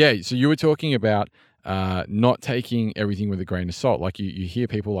 Yeah, so you were talking about not taking everything with a grain of salt. Like you hear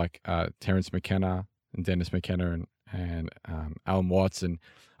people like Terence McKenna and Dennis McKenna and Alan Watts, and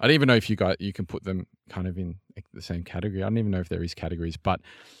I don't even know if you can put them kind of in the same category. I don't even know if there is categories, but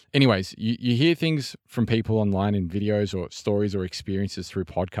anyways, you hear things from people online in videos or stories or experiences through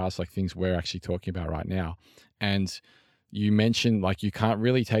podcasts, like things we're actually talking about right now. And you mentioned like you can't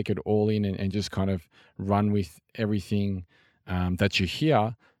really take it all in and just kind of run with everything that you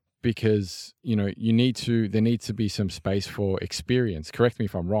hear, because there needs to be some space for experience. Correct me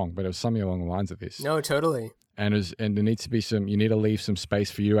if I'm wrong, but it was something along the lines of this. No, totally. And there needs to be you need to leave some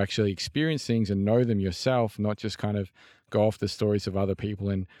space for you to actually experience things and know them yourself, not just kind of go off the stories of other people.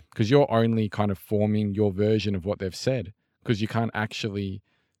 And because you're only kind of forming your version of what they've said, because you can't actually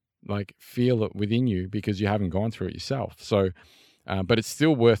like feel it within you because you haven't gone through it yourself. So, but it's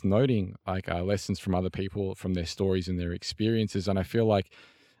still worth noting like lessons from other people, from their stories and their experiences. And I feel like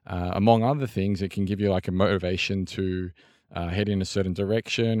among other things, it can give you like a motivation to head in a certain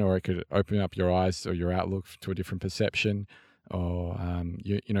direction, or it could open up your eyes or your outlook to a different perception, or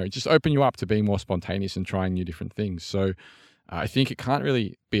just open you up to being more spontaneous and trying new different things. So I think it can't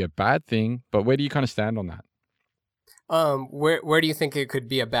really be a bad thing, but where do you kind of stand on that? Where do you think it could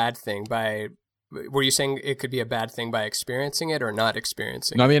be a bad thing? Were you saying it could be a bad thing by experiencing it or not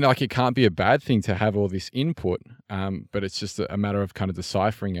experiencing it? No, I mean, like it can't be a bad thing to have all this input, but it's just a matter of kind of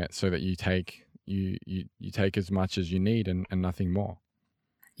deciphering it so that you take as much as you need and nothing more.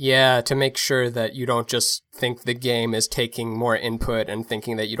 Yeah, to make sure that you don't just think the game is taking more input and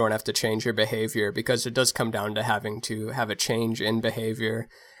thinking that you don't have to change your behavior, because it does come down to having to have a change in behavior.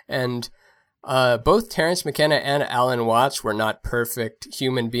 And both Terence McKenna and Alan Watts were not perfect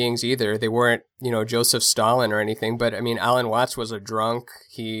human beings either. They weren't, Joseph Stalin or anything, but I mean, Alan Watts was a drunk.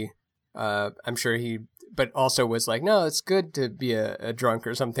 But also was like, no, it's good to be a drunk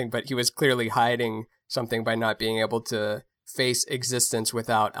or something, but he was clearly hiding something by not being able to face existence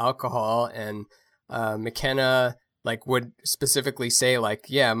without alcohol. And McKenna would specifically say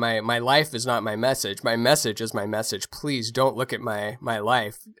yeah, my life is not my message. My message is my message. Please don't look at my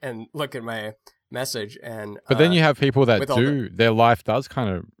life and look at my message. And but then you have people that their life does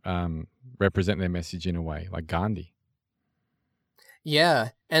kind of represent their message in a way, like Gandhi. Yeah,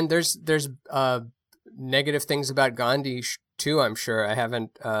 and there's negative things about Gandhi too, I'm sure. I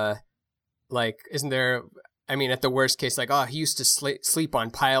haven't isn't there, I mean, at the worst case, he used to sleep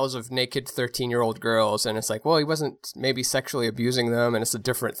on piles of naked 13-year-old girls, and it's like, well, he wasn't maybe sexually abusing them, and it's a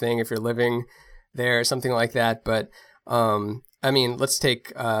different thing if you're living there or something like that. But I mean, let's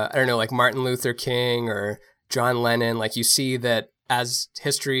take I don't know, like Martin Luther King or John Lennon. Like, you see that as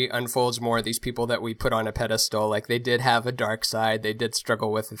history unfolds more, these people that we put on a pedestal, like, they did have a dark side. They did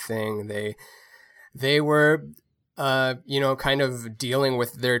struggle with a thing. They were, kind of dealing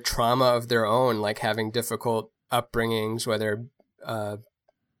with their trauma of their own, like having difficult upbringings, whether,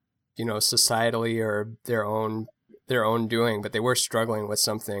 societally or their own doing, but they were struggling with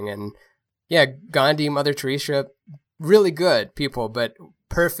something. And yeah, Gandhi, Mother Teresa, really good people, but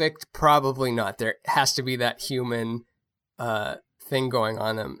perfect, probably not. There has to be that human, thing going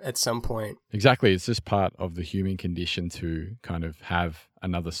on them at some point. Exactly. It's just part of the human condition to kind of have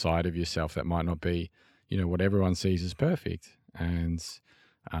another side of yourself that might not be, what everyone sees as perfect. And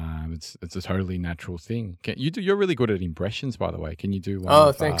it's a totally natural thing. You're really good at impressions, by the way. Can you do one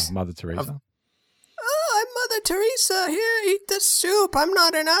of Mother Teresa? I'm Mother Teresa. Here, eat this soup. I'm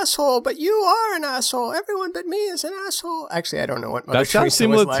not an asshole, but you are an asshole. Everyone but me is an asshole. Actually, I don't know what Mother Teresa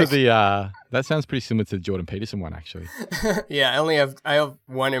was like. That sounds pretty similar to the Jordan Peterson one, actually. Yeah, I have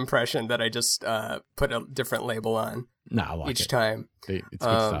one impression that I just put a different label on. No, I like each it. time. It's good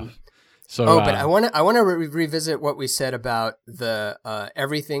stuff. So, but I want to revisit what we said about the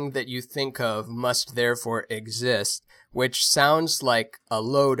everything that you think of must therefore exist, which sounds like a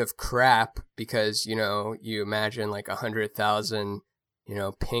load of crap because, you know, you imagine like 100,000, you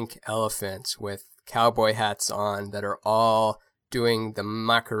know, pink elephants with cowboy hats on that are all doing the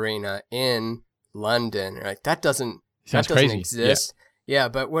Macarena in London. Like that doesn't crazy. exist. Yeah,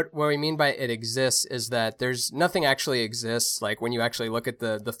 but what we mean by it exists is that there's nothing actually exists. Like when you actually look at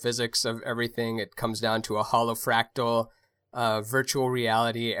the physics of everything, it comes down to a holofractal virtual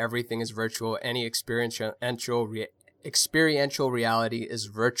reality. Everything is virtual. Any experiential reality is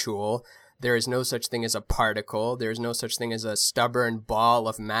virtual. There is no such thing as a particle. There is no such thing as a stubborn ball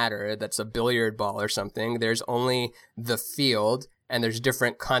of matter that's a billiard ball or something. There's only the field, and there's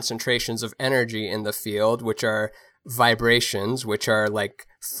different concentrations of energy in the field, which are vibrations, which are like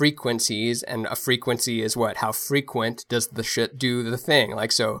frequencies, and a frequency is what? How frequent does the shit do the thing?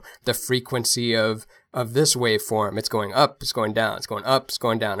 Like, so the frequency of this waveform, it's going up, it's going down, it's going up, it's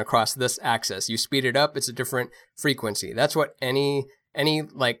going down across this axis. You speed it up, it's a different frequency. That's what any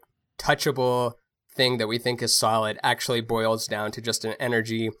like touchable thing that we think is solid actually boils down to, just an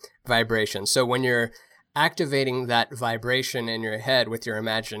energy vibration. So when you're activating that vibration in your head with your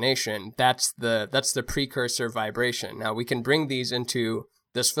imagination, that's the precursor vibration. Now we can bring these into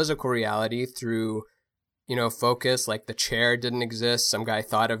this physical reality through, you know, focus. Like the chair didn't exist. Some guy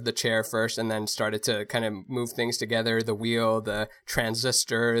thought of the chair first and then started to kind of move things together. The wheel, the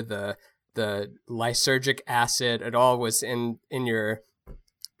transistor, the lysergic acid, it all was in your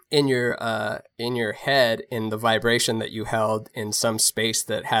head, in the vibration that you held in some space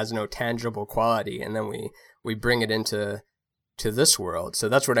that has no tangible quality, and then we bring it into this world. So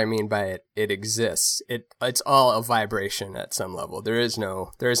that's what I mean by it exists. It's all a vibration at some level. There is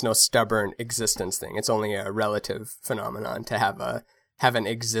no stubborn existence thing. It's only a relative phenomenon to have an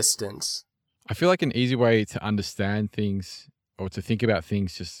existence. I feel like an easy way to understand things, or to think about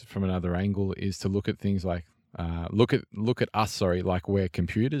things just from another angle, is to look at things like look at us, like we're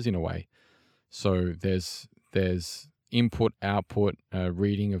computers in a way. So there's input, output,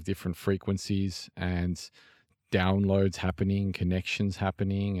 reading of different frequencies, and downloads happening, connections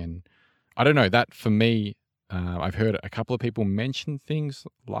happening. And I don't know, that for me, I've heard a couple of people mention things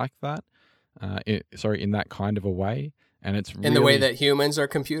like that, in that kind of a way. And it's really, in the way that humans are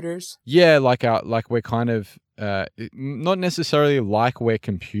computers? Yeah, like we're kind of, not necessarily like we're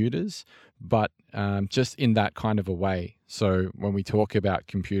computers, but just in that kind of a way. So when we talk about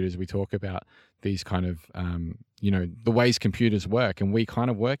computers, we talk about these kind of, the ways computers work, and we kind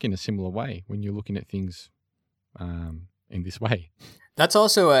of work in a similar way when you're looking at things in this way. That's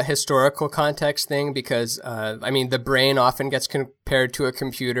also a historical context thing because, the brain often gets compared to a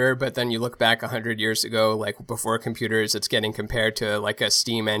computer, but then you look back 100 years ago, like before computers, it's getting compared to like a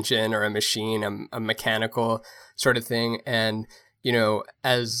steam engine or a machine, a mechanical sort of thing. And, you know,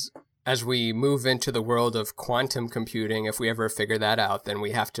 as we move into the world of quantum computing, if we ever figure that out, then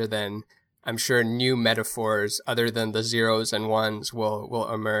we have to then, I'm sure, new metaphors other than the zeros and ones will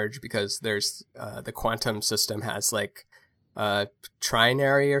emerge, because there's the quantum system has like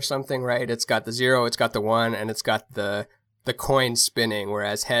trinary or something, right? It's got the 0, it's got the 1, and it's got the coin spinning,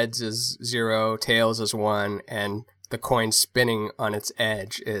 whereas heads is 0, tails is 1, and the coin spinning on its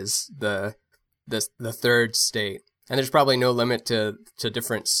edge is the third state. And there's probably no limit to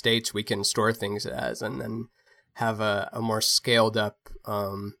different states we can store things as, and then have a more scaled up,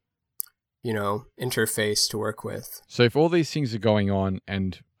 interface to work with. So if all these things are going on,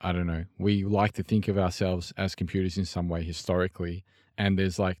 and I don't know, we like to think of ourselves as computers in some way historically, and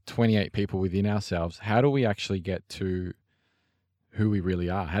there's like 28 people within ourselves, how do we actually get to who we really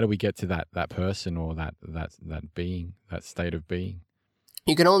are? How do we get to that person, or that being, that state of being?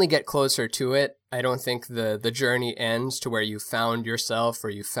 You can only get closer to it. I don't think the journey ends to where you found yourself, or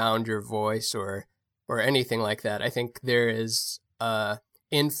you found your voice, or anything like that. I think there is a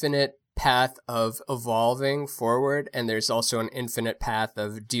infinite path of evolving forward, and there's also an infinite path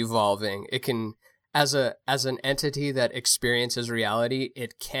of devolving. It can, as an entity that experiences reality,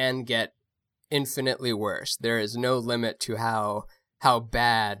 it can get infinitely worse. There is no limit to how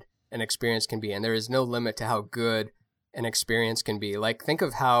bad an experience can be, and there is no limit to how good an experience can be. Like, think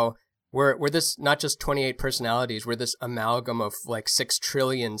of how we're this, not just 28 personalities, we're this amalgam of like 6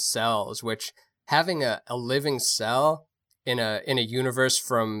 trillion cells, which having a living cell in a universe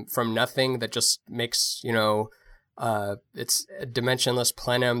from nothing that just makes, it's a dimensionless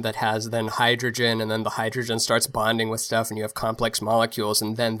plenum that has then hydrogen, and then the hydrogen starts bonding with stuff, and you have complex molecules,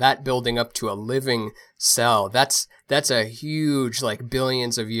 and then that building up to a living cell. That's a huge, like,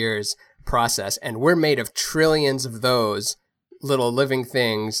 billions of years process, and we're made of trillions of those little living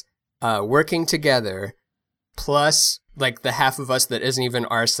things working together, plus like the half of us that isn't even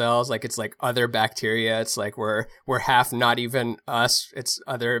our cells, like it's like other bacteria. It's like we're half not even us. It's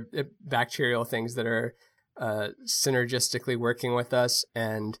other bacterial things that are synergistically working with us.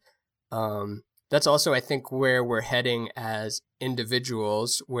 And that's also, I think, where we're heading as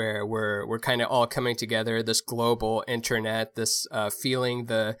individuals, where we're kind of all coming together, this global internet, this feeling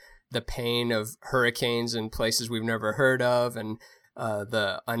the pain of hurricanes in places we've never heard of, and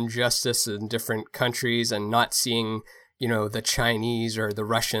the injustice in different countries, and not seeing, the Chinese or the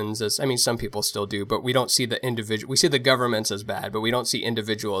Russians as, I mean, some people still do, but we don't see the individual. We see the governments as bad, but we don't see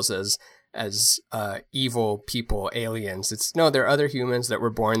individuals as evil people, aliens. There are other humans that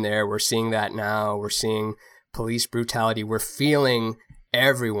were born there. We're seeing that now. We're seeing police brutality. We're feeling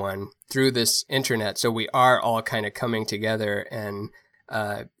everyone through this internet. So we are all kind of coming together and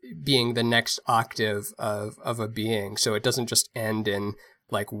being the next octave of a being. So it doesn't just end in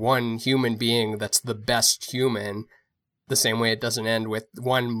like one human being that's the best human, the same way it doesn't end with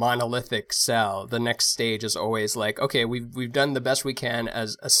one monolithic cell. The next stage is always like, okay, we've done the best we can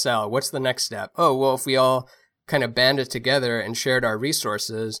as a cell. What's the next step? Oh, well, if we all kind of banded together and shared our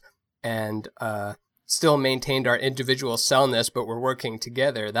resources and still maintained our individual cellness, but we're working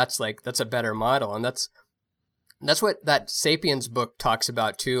together, that's a better model. And that's what that Sapiens book talks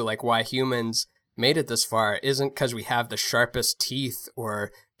about too, like why humans made it this far isn't because we have the sharpest teeth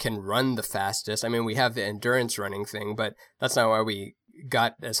or can run the fastest. I mean, we have the endurance running thing, but that's not why we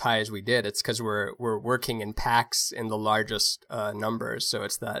got as high as we did. It's because we're working in packs in the largest numbers. So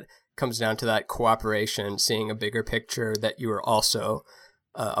comes down to that cooperation, seeing a bigger picture that you are also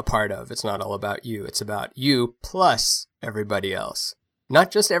a part of. It's not all about you. It's about you plus everybody else. Not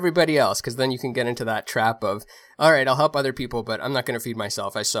just everybody else, because then you can get into that trap of, all right, I'll help other people, but I'm not going to feed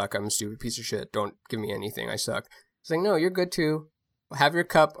myself. I suck. I'm a stupid piece of shit. Don't give me anything. I suck. It's like, no, you're good too. Have your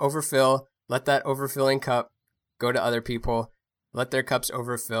cup overfill. Let that overfilling cup go to other people. Let their cups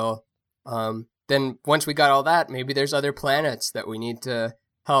overfill. Then once we got all that, maybe there's other planets that we need to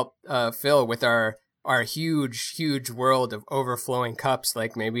help fill with our huge, huge world of overflowing cups.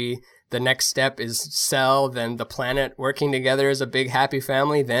 Like maybe the next step is cell, then the planet working together as a big happy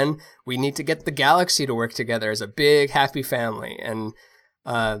family. Then we need to get the galaxy to work together as a big happy family. And,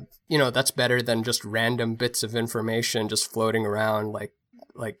 that's better than just random bits of information just floating around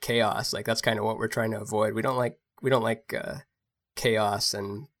like chaos. Like that's kind of what we're trying to avoid. We don't like chaos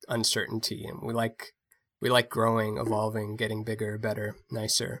and uncertainty. And we like growing, evolving, getting bigger, better,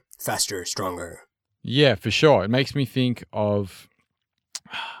 nicer, faster, stronger. Yeah, for sure. It makes me think of,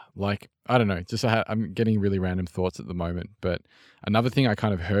 like, I don't know, I'm getting really random thoughts at the moment. But another thing I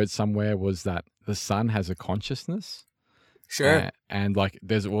kind of heard somewhere was that the sun has a consciousness. Sure. And like,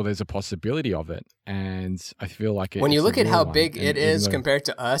 there's a possibility of it. And I feel like when you look at how big it is compared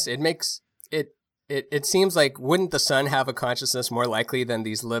to us, it makes it seems like, wouldn't the sun have a consciousness more likely than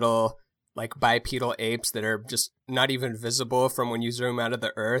these little like bipedal apes that are just not even visible from when you zoom out of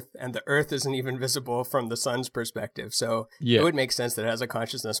the earth, and the earth isn't even visible from the sun's perspective. So It would make sense that it has a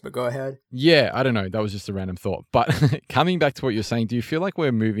consciousness, but go ahead. Yeah, I don't know. That was just a random thought. But coming back to what you're saying, do you feel like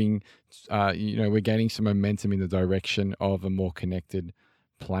we're moving, we're gaining some momentum in the direction of a more connected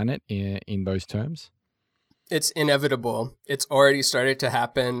planet in those terms? It's inevitable. It's already started to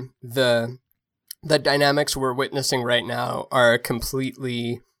happen. The dynamics we're witnessing right now are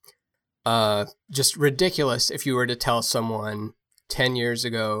completely just ridiculous if you were to tell someone 10 years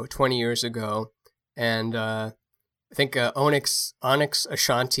ago, 20 years ago. And I think Onyx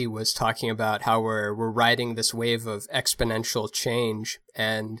Ashanti was talking about how we're riding this wave of exponential change.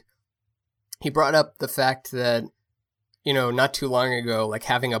 And he brought up the fact that, not too long ago, like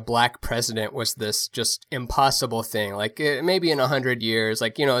having a black president was this just impossible thing. Like maybe in 100 years,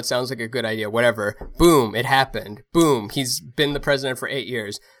 like, it sounds like a good idea, whatever. Boom, it happened. Boom, he's been the president for 8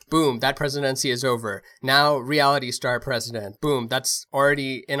 years. Boom, that presidency is over. Now, reality star president. Boom, that's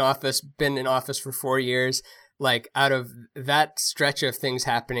already in office, been in office for 4 years. Like out of that stretch of things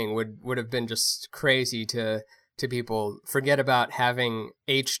happening would have been just crazy to people. Forget about having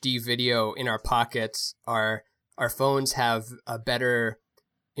HD video in our pockets. Our phones have a better,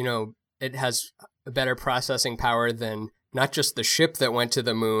 it has a better processing power than not just the ship that went to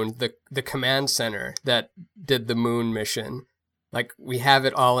the moon, the command center that did the moon mission. Like we have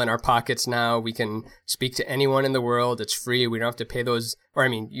it all in our pockets now. We can speak to anyone in the world. It's free. We don't have to pay those, or I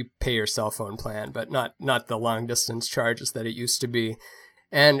mean, you pay your cell phone plan, but not the long distance charges that it used to be.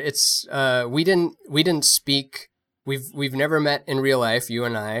 And it's, we didn't speak. We've never met in real life. You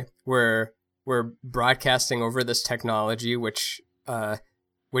and I we're broadcasting over this technology, which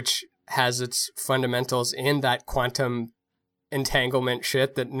has its fundamentals in that quantum entanglement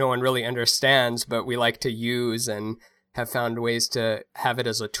shit that no one really understands, but we like to use and have found ways to have it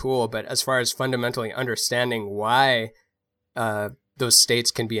as a tool. But as far as fundamentally understanding why those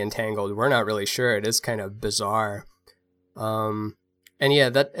states can be entangled, we're not really sure. It is kind of bizarre. And yeah,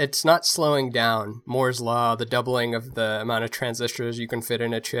 that it's not slowing down. Moore's law, the doubling of the amount of transistors you can fit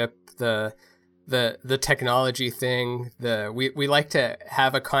in a chip, the technology thing, we like to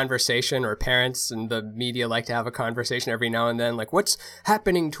have a conversation, or parents and the media like to have a conversation every now and then, like, what's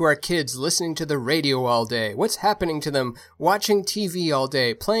happening to our kids listening to the radio all day? What's happening to them watching TV all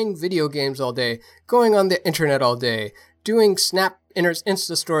day, playing video games all day, going on the internet all day, doing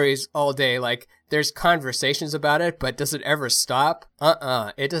Insta stories all day? Like, there's conversations about it, but does it ever stop?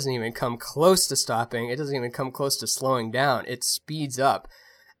 It doesn't even come close to stopping. It doesn't even come close to slowing down. It speeds up.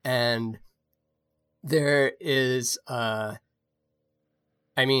 And there is, an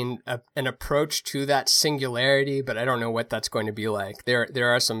approach to that singularity, but I don't know what that's going to be like. There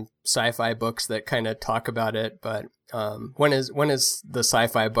are some sci-fi books that kind of talk about it, but when is the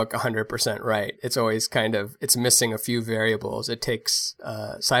sci-fi book 100% right? It's always it's missing a few variables. It takes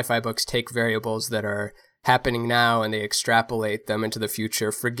sci-fi books take variables that are happening now and they extrapolate them into the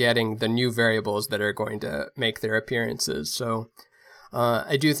future, forgetting the new variables that are going to make their appearances. So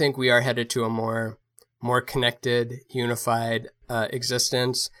I do think we are headed to a more connected, unified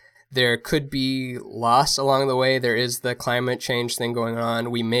existence. There could be loss along the way. There is the climate change thing going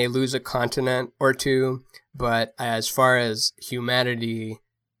on. We may lose a continent or two, but as far as humanity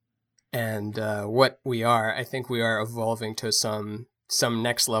and what we are, I think we are evolving to some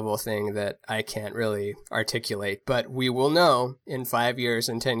next level thing that I can't really articulate. But we will know in 5 years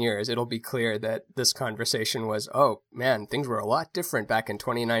and 10 years, it'll be clear that this conversation was, oh man, things were a lot different back in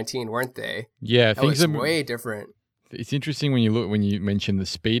 2019, weren't they? Yeah, things are way different. It's interesting when you mention the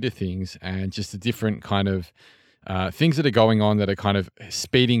speed of things and just the different kind of things that are going on that are kind of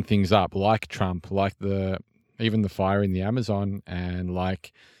speeding things up, like Trump, like even the fire in the Amazon, and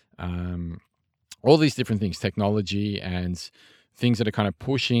like all these different things, technology and things that are kind of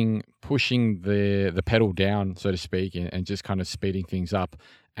pushing the pedal down, so to speak, and just kind of speeding things up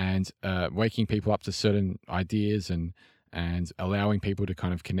and waking people up to certain ideas and allowing people to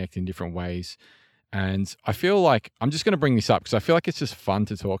kind of connect in different ways. And I feel like I'm just going to bring this up because I feel like it's just fun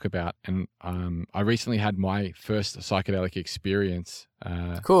to talk about. And I recently had my first psychedelic experience.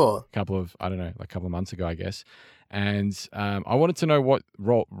 Cool. A couple of months ago, I guess. And I wanted to know what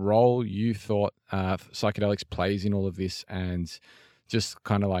role you thought psychedelics plays in all of this, and just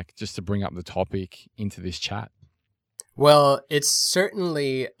kind of like just to bring up the topic into this chat. Well, it's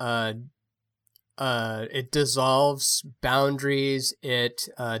certainly it dissolves boundaries. It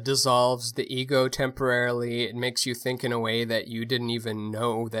dissolves the ego temporarily. It makes you think in a way that you didn't even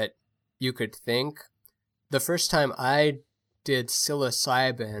know that you could think. The first time I did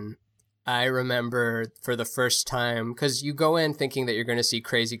psilocybin, I remember for the first time, because you go in thinking that you're going to see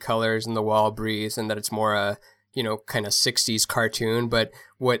crazy colors and the wall breathes and that it's more a, kind of 60s cartoon. But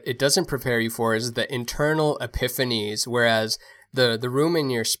what it doesn't prepare you for is the internal epiphanies, whereas the room in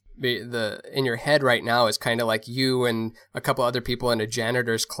your head right now is kind of like you and a couple other people in a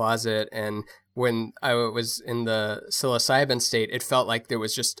janitor's closet. And when I was in the psilocybin state, it felt like there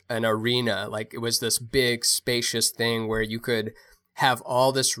was just an arena, like it was this big spacious thing where you could have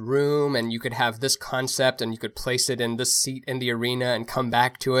all this room and you could have this concept and you could place it in this seat in the arena and come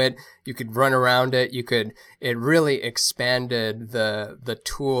back to it. You could run around it. It really expanded the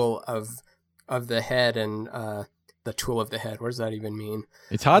tool of the head and, the tool of the head. What does that even mean?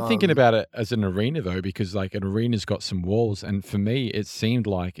 It's hard thinking about it as an arena though, because like an arena's got some walls, and for me, it seemed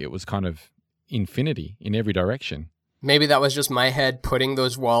like it was kind of infinity in every direction. Maybe that was just my head putting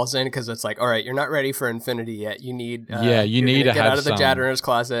those walls in, because it's like, all right, you're not ready for infinity yet. You need, you need to get out of the janitor's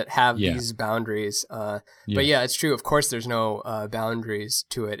closet, have these boundaries. But yeah, it's true. Of course, there's no boundaries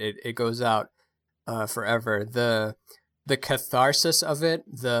to it. It goes out forever. The catharsis of it,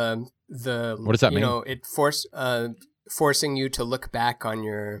 what does that mean? It forcing you to look back on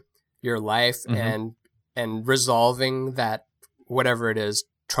your life and resolving that, whatever it is,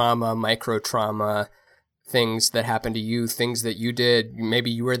 trauma, micro trauma, things that happened to you, things that you did. Maybe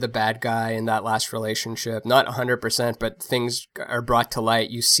you were the bad guy in that last relationship, not 100%, but things are brought to light.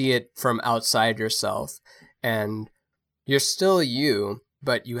 You see it from outside yourself and you're still you,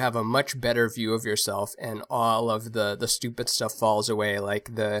 but you have a much better view of yourself, and all of the stupid stuff falls away,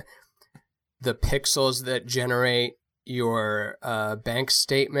 like the pixels that generate your bank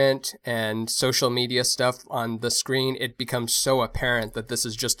statement and social media stuff on the screen. It becomes so apparent that this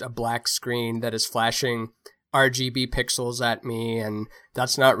is just a black screen that is flashing RGB pixels at me, and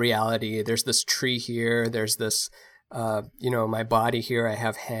that's not reality. There's this tree here. There's this, my body here. I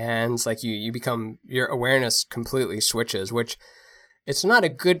have hands. Like your awareness completely switches, which it's not a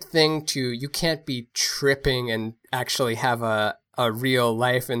good thing you can't be tripping and actually have a real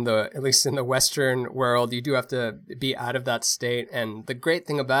life at least in the Western world. You do have to be out of that state. And the great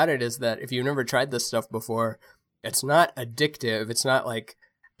thing about it is that if you've never tried this stuff before, it's not addictive. It's not like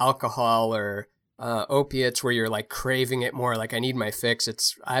alcohol or opiates where you're like craving it more, like I need my fix.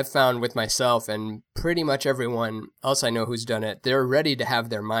 I've found with myself and pretty much everyone else I know who's done it, they're ready to have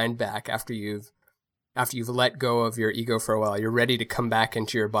their mind back after you've let go of your ego for a while. You're ready to come back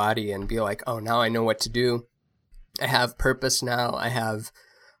into your body and be like, oh, now I know what to do. I have purpose now. I have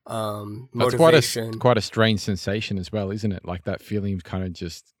motivation. That's quite a strange sensation as well, isn't it? Like that feeling of kind of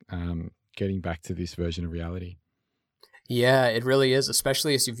just getting back to this version of reality. Yeah, it really is,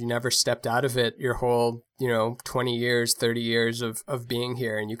 especially if you've never stepped out of it your whole, 20 years, 30 years of being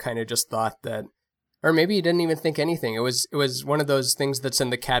here, and you kind of just thought that, or maybe you didn't even think anything. It was one of those things that's in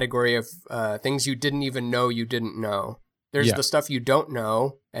the category of things you didn't even know you didn't know. There's the stuff you don't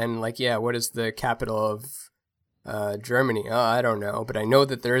know, and like, what is the capital of Germany? Oh, I don't know, but I know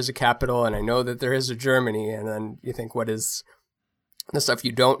that there is a capital, and I know that there is a Germany, and then you think, what is the stuff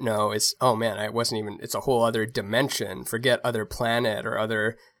you don't know is, oh man, it's a whole other dimension. Forget other planet or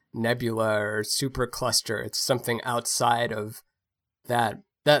other nebula or supercluster. It's something outside of that.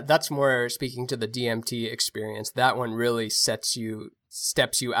 That's more speaking to the DMT experience. That one really steps you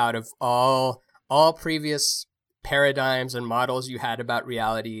out of all previous paradigms and models you had about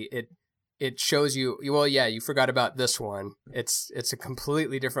reality. It shows you, well, yeah, you forgot about this one. It's a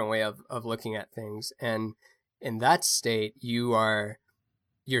completely different way of looking at things. And in that state, you're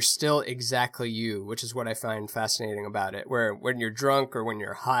still exactly you, which is what I find fascinating about it. Where when you're drunk or when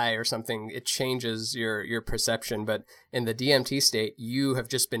you're high or something, it changes your perception. But in the DMT state, you have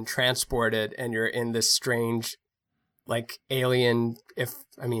just been transported and you're in this strange, like alien,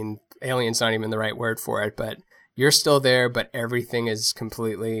 alien's not even the right word for it, but you're still there, but everything is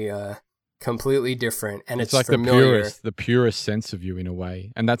completely different, and it's like familiar. the purest sense of you in a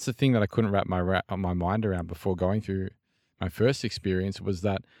way. And that's the thing that I couldn't wrap my mind around before going through my first experience, was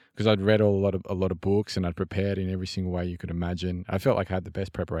that because I'd read a lot of books and I'd prepared in every single way you could imagine. I felt like I had the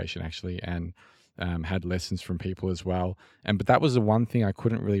best preparation actually, and had lessons from people as well. But that was the one thing I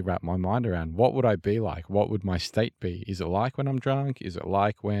couldn't really wrap my mind around. What would I be like? What would my state be? Is it like when I'm drunk? Is it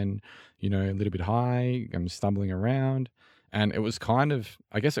like when, a little bit high, I'm stumbling around? And it was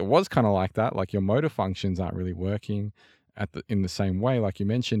I guess it was kind of like that. Like your motor functions aren't really working in the same way, like you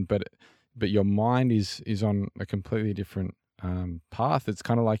mentioned, but your mind is on a completely different path. It's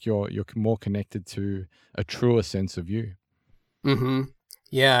kind of like you're more connected to a truer sense of you. Mm-hmm.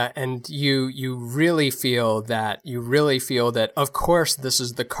 Yeah, and you really feel that, of course, this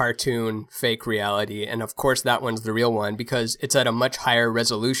is the cartoon fake reality, and of course that one's the real one because it's at a much higher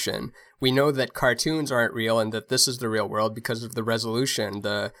resolution. We know that cartoons aren't real and that this is the real world because of the resolution,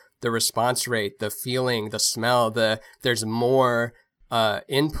 the response rate, the feeling, the smell, there's more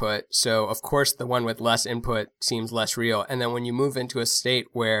input. So of course the one with less input seems less real. And then when you move into a state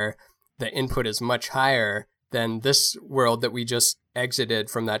where the input is much higher, then this world that we just exited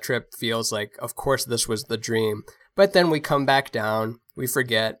from that trip feels like, of course, this was the dream. But then we come back down, we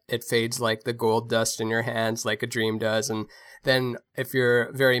forget, it fades like the gold dust in your hands, like a dream does. And then if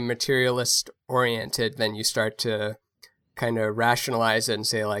you're very materialist oriented, then you start to kind of rationalize it and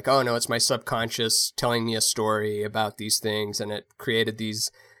say like, oh no, it's my subconscious telling me a story about these things, and it created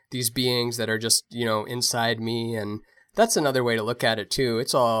these beings that are just, inside me. And that's another way to look at it too.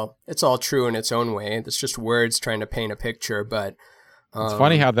 It's all true in its own way. It's just words trying to paint a picture. But it's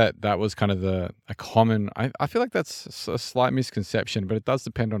funny how that was kind of a common. I feel like that's a slight misconception, but it does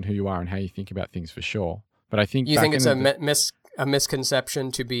depend on who you are and how you think about things for sure. But I think you think it's a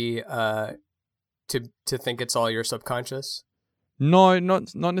misconception to be to think it's all your subconscious. No,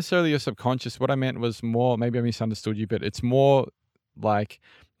 not necessarily your subconscious. What I meant was more, maybe I misunderstood you, but it's more like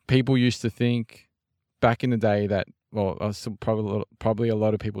people used to think back in the day that, well, probably a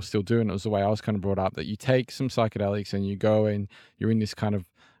lot of people still do, and it was the way I was kind of brought up, that you take some psychedelics and you go and you're in this kind of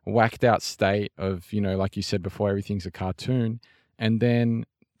whacked out state of, like you said before, everything's a cartoon, and then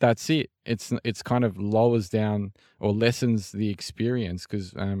that's it. It's kind of lowers down or lessens the experience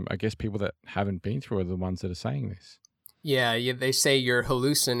because I guess people that haven't been through are the ones that are saying this. Yeah, they say you're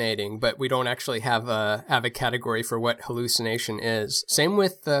hallucinating, but we don't actually have a category for what hallucination is. Same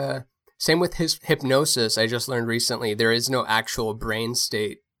with hypnosis. I just learned recently there is no actual brain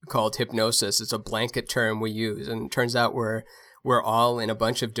state called hypnosis. It's a blanket term we use, and it turns out we're we're all in a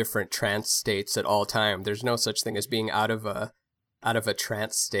bunch of different trance states at all time. There's no such thing as being out of a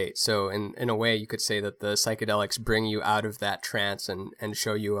trance state. So in a way, you could say that the psychedelics bring you out of that trance and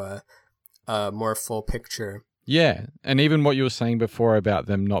show you a more full picture. Yeah, and even what you were saying before about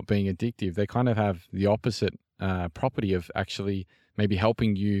them not being addictive, they kind of have the opposite property of actually maybe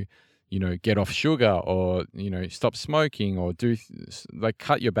helping you, get off sugar or, stop smoking or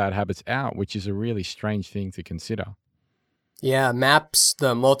cut your bad habits out, which is a really strange thing to consider. Yeah, MAPS,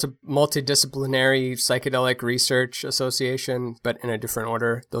 the Multidisciplinary Psychedelic Research Association, but in a different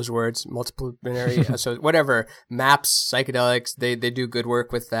order, those words, multidisciplinary, so whatever, MAPS, psychedelics, they do good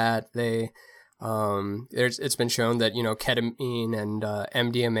work with that. It's been shown that, ketamine and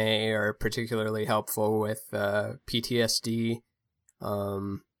MDMA are particularly helpful with PTSD.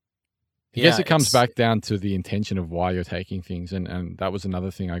 I guess it comes back down to the intention of why you're taking things, and that was another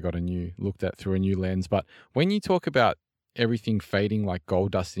thing I looked at through a new lens. But when you talk about everything fading like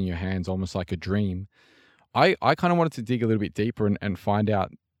gold dust in your hands, almost like a dream, I kind of wanted to dig a little bit deeper and find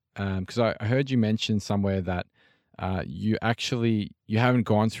out, because I heard you mention somewhere that you haven't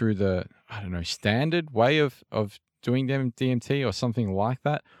gone through the, standard way of doing DMT or something like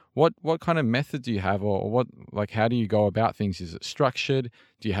that. What kind of method do you have, or how do you go about things? Is it structured?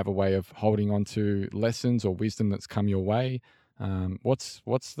 Do you have a way of holding on to lessons or wisdom that's come your way? What's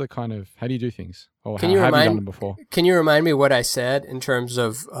the kind of, how do you do things? Or have you done them before? Can you remind me what I said in terms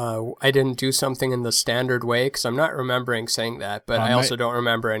of I didn't do something in the standard way? Because I'm not remembering saying that, but I also don't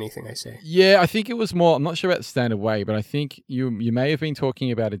remember anything I say. Yeah, I think it was more, I'm not sure about the standard way, but I think you may have been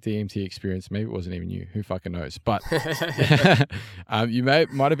talking about a DMT experience. Maybe it wasn't even you. Who fucking knows? But you might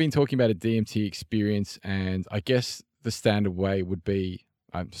have been talking about a DMT experience, and I guess the standard way would be,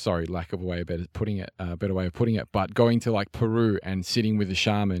 I'm sorry, lack of a way of better way of putting it, but going to like Peru and sitting with a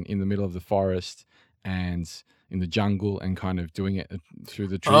shaman in the middle of the forest and in the jungle and kind of doing it through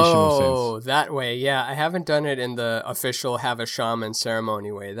the traditional sense. Oh, that way. Yeah, I haven't done it in the official have a shaman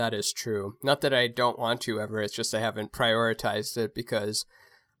ceremony way. That is true. Not that I don't want to ever. It's just I haven't prioritized it because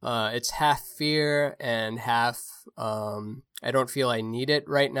it's half fear and half I don't feel I need it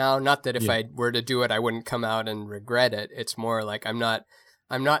right now. Not that if I were to do it, I wouldn't come out and regret it. It's more like I'm not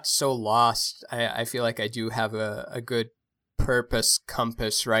so lost. I feel like I do have a good purpose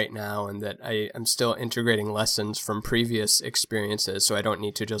compass right now, and that I'm still integrating lessons from previous experiences, so I don't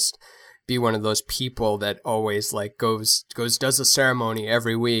need to just be one of those people that always like goes does a ceremony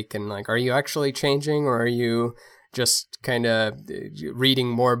every week and like, are you actually changing, or are you just kind of reading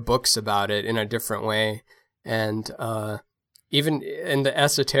more books about it in a different way? And even in the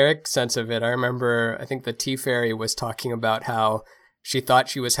esoteric sense of it, I remember, I think the Tea Fairy was talking about how she thought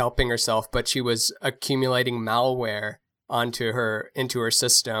she was helping herself, but she was accumulating malware into her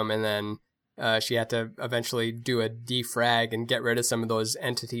system, and then she had to eventually do a defrag and get rid of some of those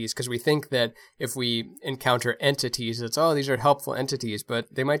entities, because we think that if we encounter entities, it's, these are helpful entities,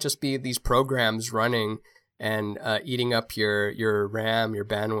 but they might just be these programs running and eating up your RAM, your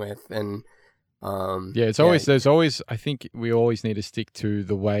bandwidth, and there's always, I think we always need to stick to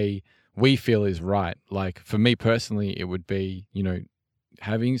the way we feel is right. Like for me personally, it would be,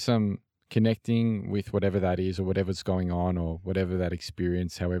 having some connecting with whatever that is or whatever's going on or whatever that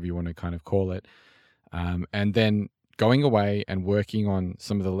experience, however you want to kind of call it. And then going away and working on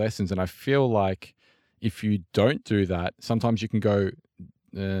some of the lessons. And I feel like if you don't do that, sometimes you can go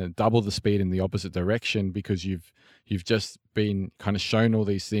double the speed in the opposite direction, because you've just been kind of shown all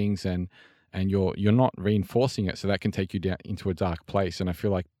these things and you're not reinforcing it. So that can take you down into a dark place. And I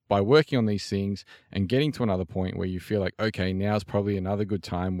feel like by working on these things and getting to another point where you feel like, okay, now's probably another good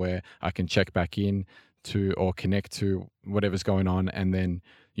time where I can check back in to or connect to whatever's going on, and then,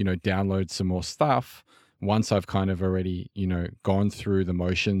 download some more stuff. Once I've kind of already, gone through the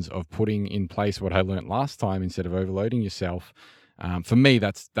motions of putting in place what I learned last time instead of overloading yourself. For me,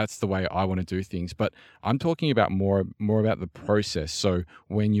 that's the way I want to do things. But I'm talking about more about the process. So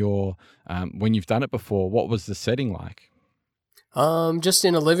when you've done it before, what was the setting like? Just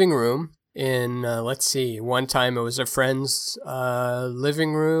in a living room in, let's see, one time it was a friend's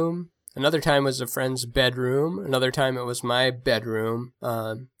living room. Another time it was a friend's bedroom. Another time it was my bedroom.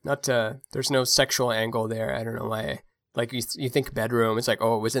 There's no sexual angle there. I don't know why. Like you think bedroom, it's like,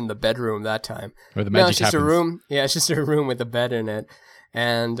 it was in the bedroom that time. Where the magic it's just happens. A room. Yeah, it's just a room with a bed in it.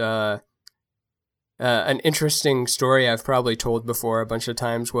 And an interesting story I've probably told before a bunch of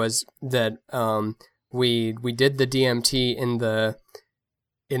times was that we did the DMT in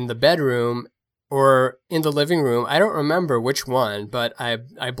the bedroom or in the living room. I don't remember which one, but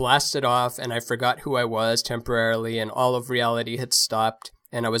I blasted off and I forgot who I was temporarily, and all of reality had stopped,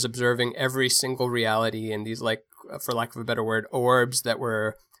 and I was observing every single reality in these like for lack of a better word, orbs that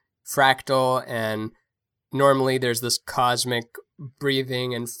were fractal, and normally there's this cosmic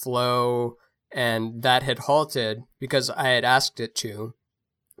breathing and flow, and that had halted because I had asked it to,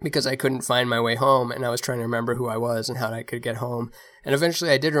 because I couldn't find my way home, and I was trying to remember who I was and how I could get home. And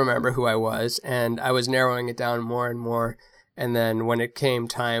eventually I did remember who I was, and I was narrowing it down more and more. And then when it came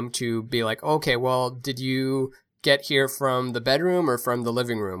time to be like, okay, well, did you get here from the bedroom or from the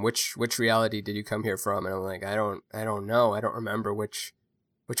living room? Which reality did you come here from? And I'm like, I don't know. I don't remember which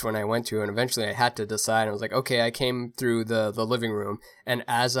one I went to. And eventually I had to decide. I was like, okay, I came through the living room. And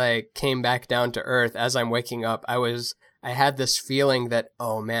as I came back down to earth, as I'm waking up, I had this feeling that,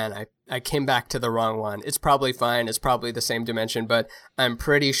 oh man, I came back to the wrong one. It's probably fine. It's probably the same dimension, but I'm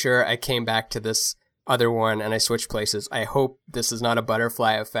pretty sure I came back to this other one and I switched places. I hope this is not a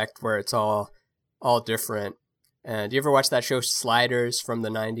butterfly effect where it's all different. And do you ever watch that show Sliders from the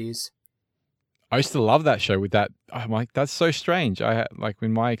 90s? I used to love that show with that. I'm like, that's so strange. I had, like,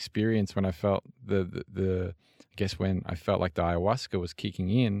 in my experience, when I felt I guess when I felt like the ayahuasca was kicking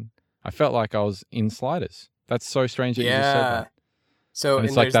in, I felt like I was in Sliders. That's so strange that you just said that. So and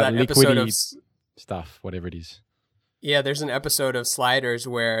it's and like there's that episode of stuff, whatever it is. Yeah, there's an episode of Sliders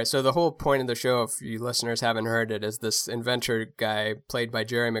where, so the whole point of the show, if you listeners haven't heard it, is this inventor guy played by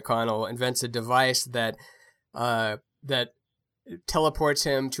Jerry McConnell invents a device that teleports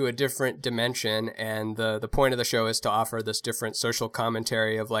him to a different dimension, and the point of the show is to offer this different social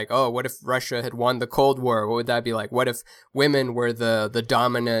commentary of like, oh, what if Russia had won the Cold War? What would that be like? What if women were the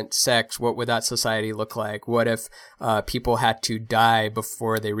dominant sex? What would that society look like? What if people had to die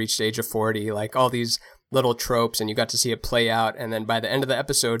before they reached the age of 40? Like all these little tropes, and you got to see it play out. And then by the end of the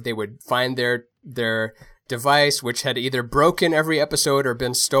episode, they would find their device, which had either broken every episode or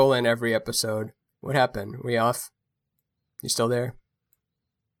been stolen every episode. What happened? We off? You still there?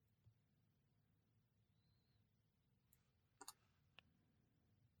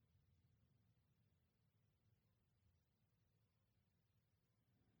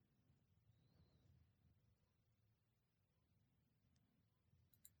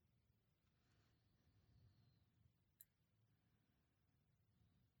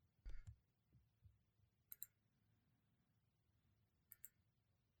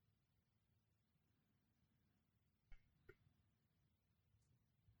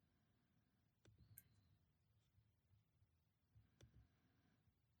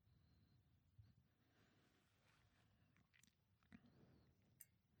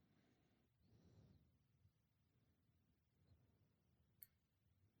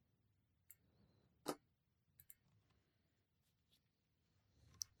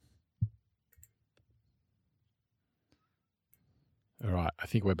 All right, I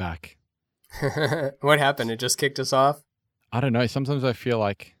think we're back. What happened? It just kicked us off? I don't know. Sometimes I feel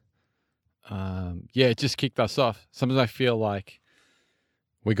like, it just kicked us off. Sometimes I feel like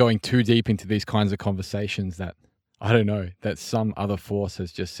we're going too deep into these kinds of conversations that, I don't know, that some other force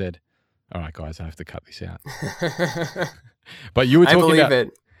has just said, all right, guys, I have to cut this out. But you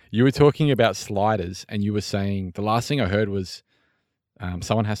were talking about Sliders, and you were saying, the last thing I heard was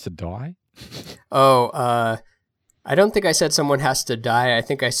someone has to die. I don't think I said someone has to die. I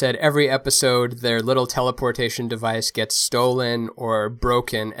think I said every episode their little teleportation device gets stolen or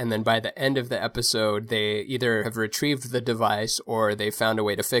broken, and then by the end of the episode they either have retrieved the device or they found a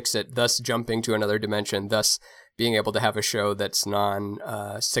way to fix it, thus jumping to another dimension, thus being able to have a show that's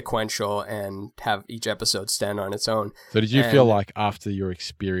non-sequential and have each episode stand on its own. So did you feel like after your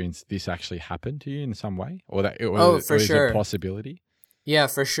experience this actually happened to you in some way? Or that for sure. A possibility? Yeah,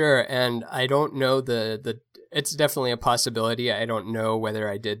 for sure. And I don't know it's definitely a possibility. I don't know whether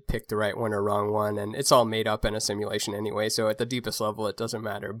I did pick the right one or wrong one, and it's all made up in a simulation anyway, so at the deepest level it doesn't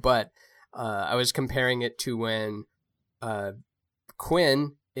matter. But I was comparing it to when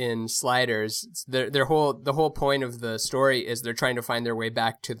Quinn in Sliders, the whole point of the story is they're trying to find their way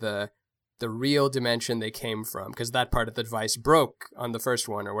back to the real dimension they came from, because that part of the device broke on the first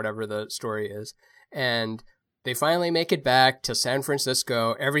one, or whatever the story is. And they finally make it back to San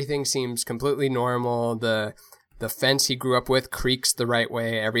Francisco. Everything seems completely normal. The fence he grew up with creaks the right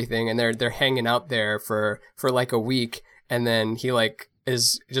way, everything. And they're hanging out there for like a week. And then he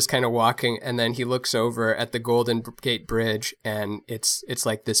is just kind of walking. And then he looks over at the Golden Gate Bridge, and it's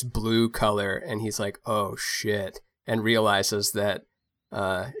like this blue color. And he's like, oh shit. And realizes that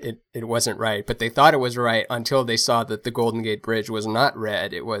it wasn't right. But they thought it was right until they saw that the Golden Gate Bridge was not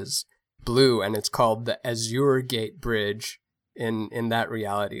red. It was blue, and it's called the Azure Gate Bridge in that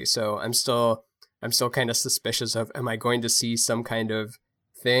reality. So I'm still kind of suspicious of, am I going to see some kind of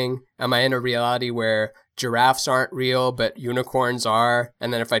thing? Am I in a reality where giraffes aren't real, but unicorns are?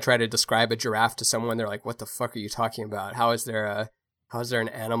 And then if I try to describe a giraffe to someone, they're like, what the fuck are you talking about? How is there an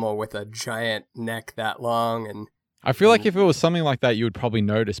animal with a giant neck that long? And I feel like if it was something like that, you would probably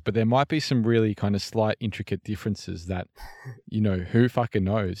notice, but there might be some really kind of slight, intricate differences that, who fucking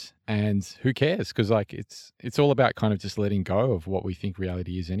knows and who cares? Because like it's all about kind of just letting go of what we think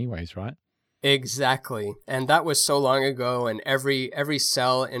reality is, anyways, right? Exactly. And that was so long ago, and every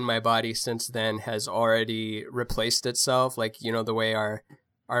cell in my body since then has already replaced itself. Like, the way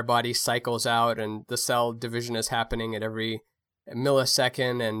our body cycles out and the cell division is happening at every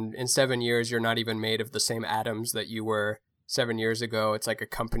millisecond, and in 7 years you're not even made of the same atoms that you were 7 years ago. It's like a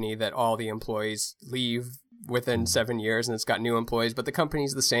company that all the employees leave within 7 years, and it's got new employees, but the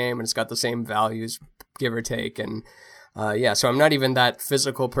company's the same and it's got the same values, give or take. And so I'm not even that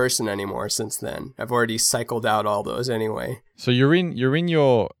physical person anymore since then. I've already cycled out all those anyway. So you're in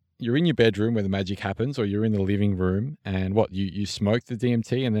your bedroom where the magic happens, or you're in the living room, and what you smoke the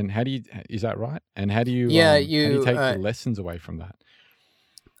DMT, and then is that right? And how do you how do you take the lessons away from that?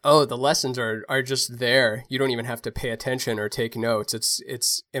 Oh, the lessons are just there. You don't even have to pay attention or take notes.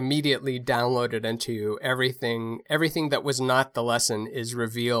 It's immediately downloaded into you. Everything that was not the lesson is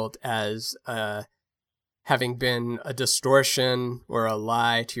revealed as having been a distortion or a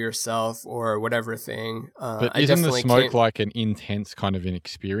lie to yourself or whatever thing. But isn't the smoke like an intense kind of an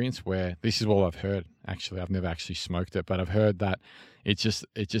experience where, this is what I've heard, actually, I've never actually smoked it, but I've heard that it just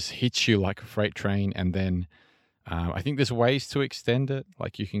hits you like a freight train, and then I think there's ways to extend it.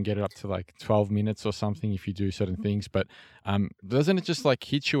 Like you can get it up to like 12 minutes or something if you do certain things, but doesn't it just like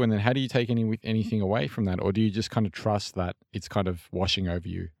hit you, and then how do you take anything away from that? Or do you just kind of trust that it's kind of washing over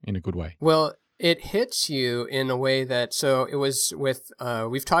you in a good way? Well, it hits you in a way that, so it was with,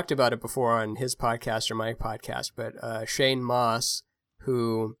 we've talked about it before on his podcast or my podcast, but Shane Moss,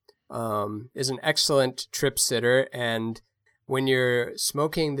 who is an excellent trip sitter. And when you're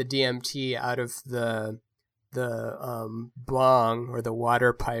smoking the DMT out of the bong or the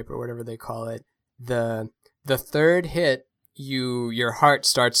water pipe or whatever they call it, the third hit, your heart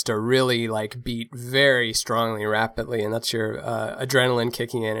starts to really like beat very strongly, rapidly, and that's your adrenaline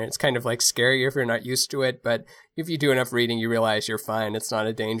kicking in. And it's kind of like scary if you're not used to it, but if you do enough reading, you realize you're fine. It's not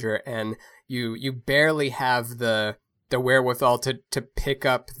a danger, and you barely have the wherewithal to pick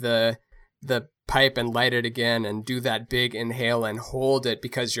up the pipe and light it again and do that big inhale and hold it,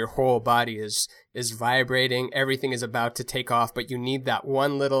 because your whole body is vibrating. Everything is about to take off, but you need that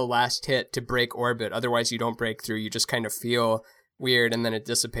one little last hit to break orbit. Otherwise you don't break through. You just kind of feel weird, and then it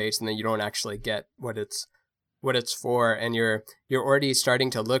dissipates, and then you don't actually get what it's for. And you're already starting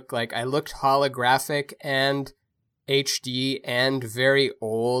to look like, I looked holographic and HD and very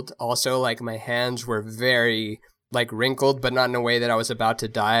old. Also, like my hands were very like wrinkled, but not in a way that I was about to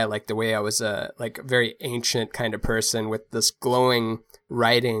die, like the way I was a like very ancient kind of person with this glowing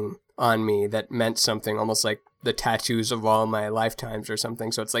writing on me that meant something, almost like the tattoos of all my lifetimes or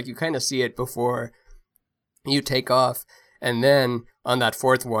something. So it's like you kind of see it before you take off, and then on that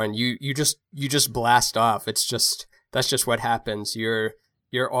fourth one, you just blast off. That's just what happens. You're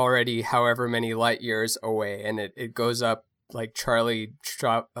already however many light years away, and it goes up like Willy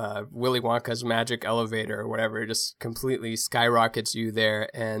Wonka's magic elevator or whatever. It just completely skyrockets you there.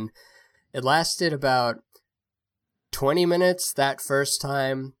 And it lasted about 20 minutes that first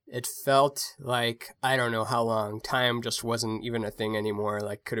time. It felt like, I don't know how long. Time just wasn't even a thing anymore.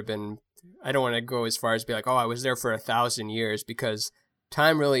 Like could have been, I don't want to go as far as be like, oh, I was there for 1,000 years, because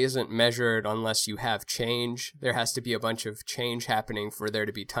time really isn't measured unless you have change. There has to be a bunch of change happening for there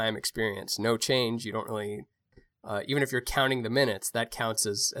to be time experience. No change, you don't really, even if you're counting the minutes, that counts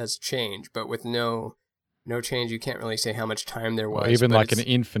as change. But with no change, you can't really say how much time there was. Or even like an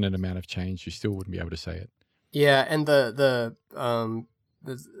infinite amount of change, you still wouldn't be able to say it. Yeah, and the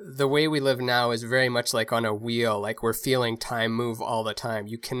way we live now is very much like on a wheel. Like we're feeling time move all the time.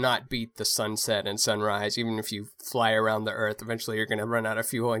 You cannot beat the sunset and sunrise. Even if you fly around the earth, eventually you're going to run out of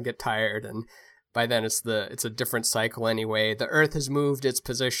fuel and get tired. And by then it's a different cycle anyway. The earth has moved its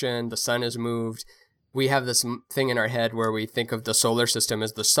position. The sun has moved. We have this thing in our head where we think of the solar system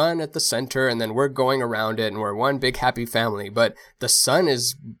as the sun at the center, and then we're going around it, and we're one big happy family. But the sun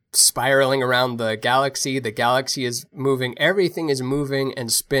is spiraling around the galaxy. The galaxy is moving. Everything is moving and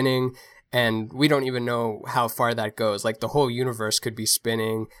spinning, and we don't even know how far that goes. Like the whole universe could be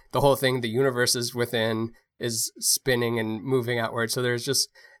spinning. The whole thing the universe is within is spinning and moving outward. So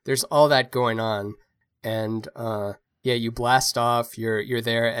there's all that going on. And yeah, you blast off, you're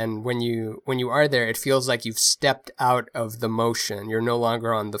there, and when you are there, it feels like you've stepped out of the motion. You're no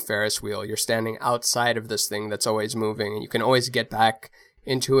longer on the Ferris wheel. You're standing outside of this thing that's always moving, and you can always get back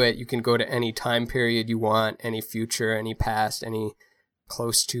into it. You can go to any time period you want, any future, any past, any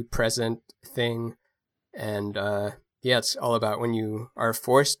close to present thing. And yeah, it's all about when you are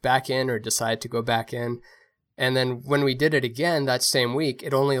forced back in or decide to go back in. And then when we did it again that same week,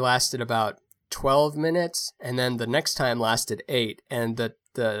 it only lasted about 12 minutes. And then the next time lasted 8. And the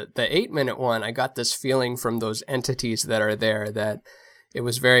 8-minute one, I got this feeling from those entities that are there that it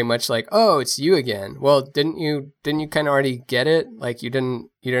was very much like, oh, it's you again. Well, didn't you kind of already get it? Like you didn't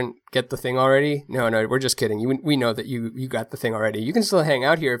get the thing already? No, we're just kidding. We know that you got the thing already. You can still hang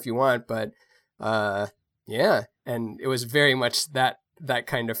out here if you want, but yeah. And it was very much that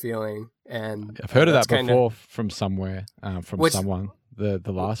kind of feeling. And I've heard of that before from somewhere, someone. The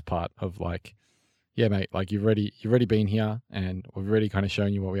last part of like, yeah, mate, like you've already been here, and we've already kind of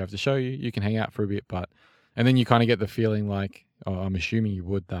shown you what we have to show you. You can hang out for a bit, and then you kind of get the feeling like, oh, I'm assuming you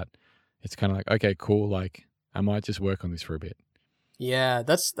would, that it's kind of like, okay, cool, like I might just work on this for a bit. Yeah,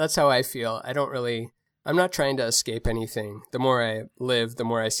 that's how I feel. I'm not trying to escape anything. The more I live, the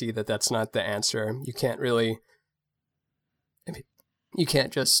more I see that that's not the answer. You can't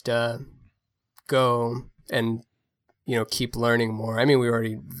just go and, keep learning more. I mean, we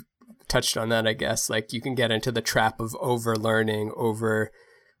already touched on that, I guess. Like you can get into the trap of over-learning,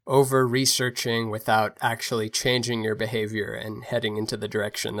 over-researching without actually changing your behavior and heading into the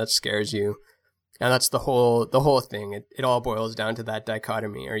direction that scares you. And that's the whole thing. It all boils down to that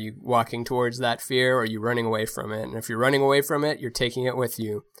dichotomy. Are you walking towards that fear, or are you running away from it? And if you're running away from it, you're taking it with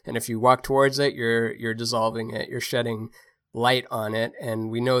you. And if you walk towards it, you're dissolving it. You're shedding light on it. And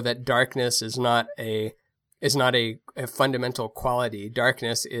we know that darkness is not a fundamental quality.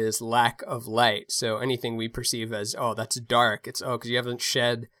 Darkness is lack of light. So anything we perceive as, oh, that's dark, it's, oh, because you haven't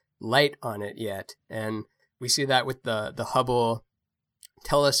shed light on it yet. And we see that with the Hubble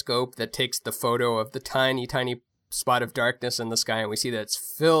telescope that takes the photo of the tiny, tiny spot of darkness in the sky, and we see that it's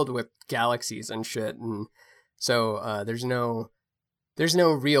filled with galaxies and shit. And so there's no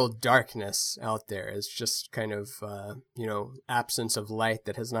real darkness out there. It's just kind of absence of light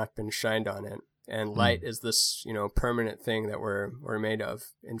that has not been shined on it. And light is this, permanent thing that we're made of,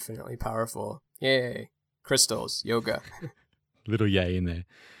 infinitely powerful. Yay. Crystals, yoga. Little yay in there.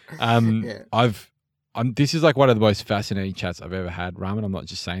 Yeah. This is like one of the most fascinating chats I've ever had, Raman. I'm not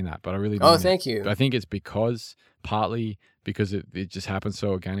just saying that, but I really Oh, thank you. But I think it's partly because it just happened so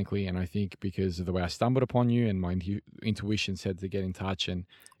organically, and I think because of the way I stumbled upon you and my intuition said to get in touch, and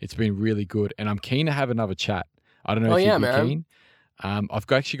it's been really good. And I'm keen to have another chat. I don't know if you'd be keen.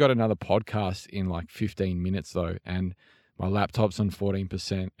 I've actually got another podcast in like 15 minutes though, and my laptop's on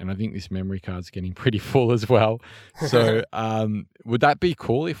 14%, and I think this memory card's getting pretty full as well. So would that be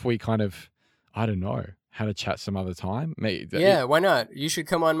cool if we kind of, I don't know, had a chat some other time? Yeah, why not? You should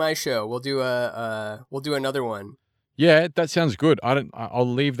come on my show. We'll do another one. Yeah, that sounds good. I'll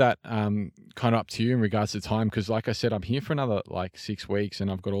leave that kind of up to you in regards to time, because like I said, I'm here for another like 6 weeks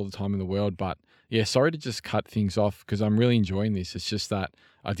and I've got all the time in the world. But yeah, sorry to just cut things off because I'm really enjoying this. It's just that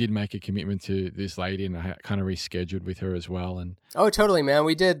I did make a commitment to this lady, and I kind of rescheduled with her as well. And oh, totally, man.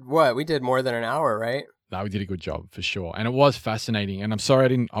 We did more than an hour, right? No, we did a good job for sure. And it was fascinating. And I'm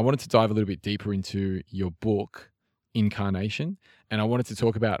sorry I wanted to dive a little bit deeper into your book, Incarnation. And I wanted to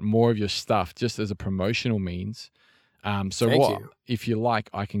talk about more of your stuff just as a promotional means. If you like,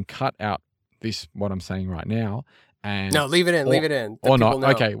 I can cut out what I'm saying right now. And no, leave it in. Leave it in. Or not.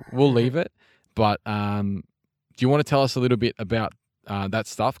 Okay, we'll leave it. But do you want to tell us a little bit about that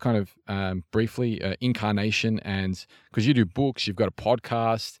stuff, kind of briefly, Incarnation? And because you do books, you've got a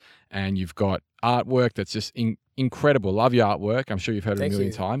podcast, and you've got artwork that's just incredible. Love your artwork. I'm sure you've heard it a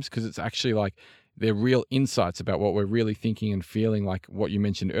million times, because it's actually like they're real insights about what we're really thinking and feeling, like what you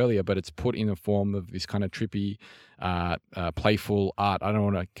mentioned earlier, but it's put in the form of this kind of trippy, playful art. I don't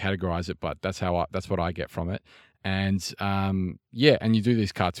want to categorize it, but that's what I get from it. And and you do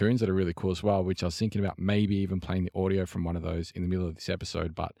these cartoons that are really cool as well, which I was thinking about maybe even playing the audio from one of those in the middle of this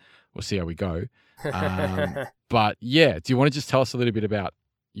episode, but we'll see how we go. But yeah, do you want to just tell us a little bit about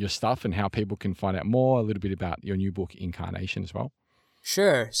your stuff and how people can find out more, a little bit about your new book, Incarnation, as well?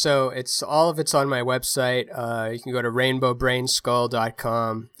 Sure. So all of it's on my website. You can go to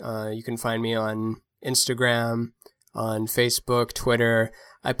rainbowbrainskull.com. You can find me on Instagram, on Facebook, Twitter.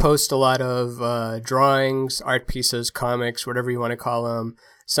 I post a lot of drawings, art pieces, comics, whatever you want to call them.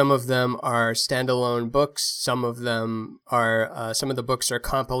 Some of them are standalone books. Some of them are some of the books are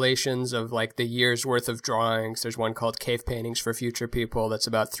compilations of like the year's worth of drawings. There's one called Cave Paintings for Future People that's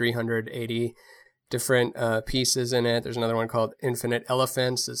about 380 different pieces in it. There's another one called Infinite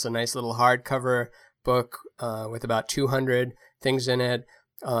Elephants. It's a nice little hardcover book with about 200 things in it.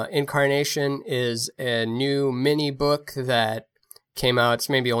 Incarnation is a new mini book that came out. It's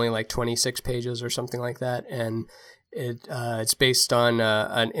maybe only like 26 pages or something like that, and it's based on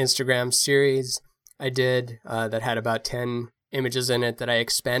an Instagram series I did that had about 10 images in it that I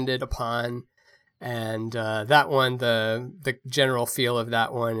expanded upon. And that one, the general feel of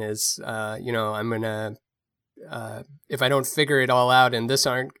that one is, I'm gonna, if I don't figure it all out in this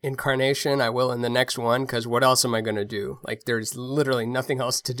incarnation, I will in the next one. Because what else am I gonna do? Like, there's literally nothing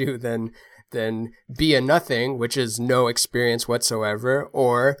else to do than be a nothing, which is no experience whatsoever,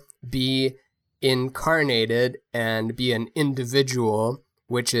 or be incarnated and be an individual,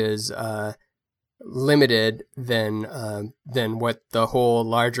 which is limited than what the whole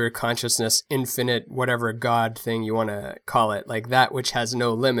larger consciousness, infinite, whatever God thing you want to call it, like that which has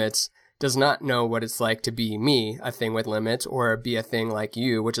no limits, does not know what it's like to be me, a thing with limits, or be a thing like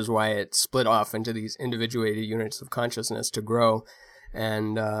you, which is why it split off into these individuated units of consciousness to grow.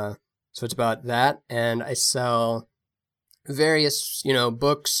 And so it's about that. And I sell various,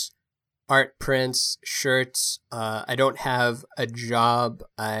 books, art prints, shirts. I don't have a job.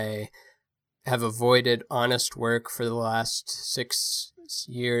 I have avoided honest work for the last 6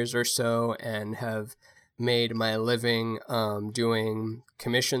 years or so, and have made my living doing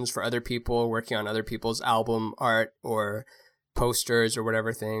commissions for other people, working on other people's album art or posters or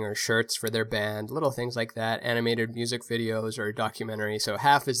whatever thing, or shirts for their band, little things like that, animated music videos or documentary. So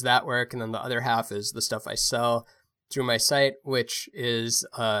half is that work, and then the other half is the stuff I sell through my site, which is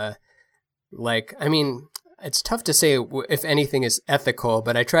it's tough to say if anything is ethical,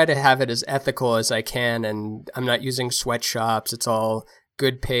 but I try to have it as ethical as I can, and I'm not using sweatshops. It's all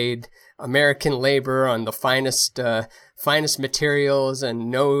good paid American labor on the finest materials, and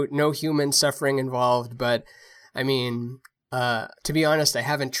no human suffering involved. But I mean, to be honest, I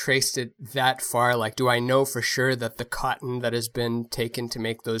haven't traced it that far. Like, do I know for sure that the cotton that has been taken to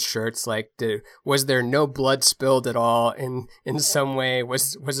make those shirts, was there no blood spilled at all in some way?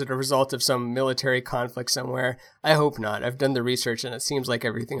 Was it a result of some military conflict somewhere? I hope not. I've done the research, and it seems like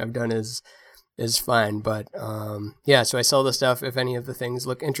everything I've done is fine. But so I sell the stuff. If any of the things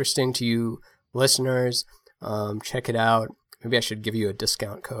look interesting to you listeners, check it out. Maybe I should give you a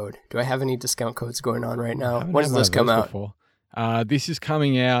discount code. Do I have any discount codes going on right now? When does this come out? Before. This is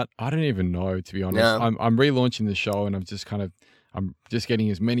coming out, I don't even know, to be honest. No. I'm relaunching the show, and I'm just getting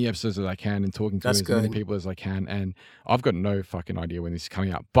as many episodes as I can and talking to as many people as I can. And I've got no fucking idea when this is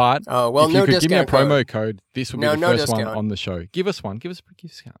coming out. But if you could give me a promo code, this will be the first one on the show. Give us one. Give us a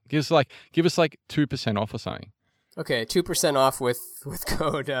discount. Give us like 2% off or something. Okay, 2% off with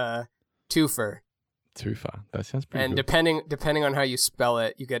code TWOFER. TWOFER. That sounds pretty good. And depending on how you spell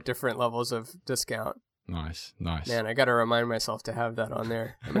it, you get different levels of discount. Nice. Man, I got to remind myself to have that on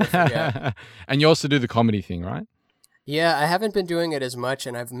there. I'm going to forget. And you also do the comedy thing, right? Yeah, I haven't been doing it as much,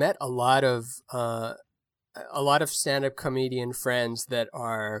 and I've met a lot of stand-up comedian friends that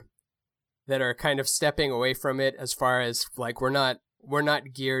are kind of stepping away from it, as far as like we're not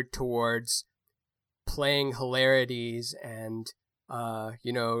geared towards playing hilarities and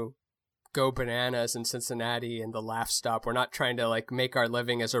go bananas in Cincinnati and the Laugh Stop. We're not trying to like make our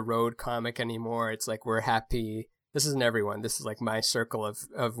living as a road comic anymore. It's like we're happy. This isn't everyone. This is like my circle of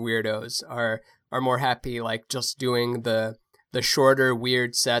weirdos are more happy like just doing the shorter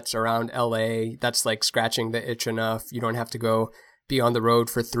weird sets around LA. That's like scratching the itch enough. You don't have to go be on the road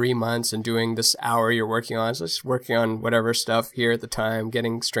for 3 months and doing this hour you're working on. So just working on whatever stuff here at the time,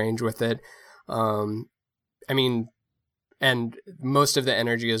 getting strange with it. And most of the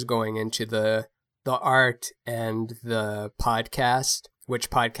energy is going into the art and the podcast,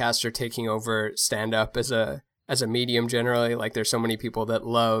 which podcasts are taking over stand-up as a medium generally. Like, there's so many people that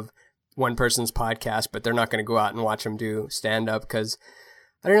love one person's podcast, but they're not going to go out and watch them do stand-up because,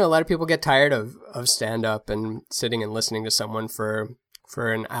 I don't know, a lot of people get tired of stand-up and sitting and listening to someone for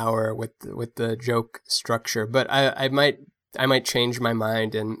an hour with the joke structure. But I might change my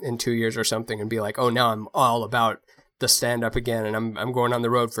mind in 2 years or something and be like, oh, now I'm all about the stand-up again, and I'm going on the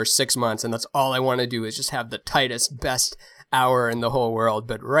road for 6 months, and that's all I want to do is just have the tightest, best hour in the whole world.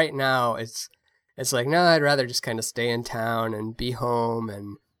 But right now, it's like, no, I'd rather just kind of stay in town and be home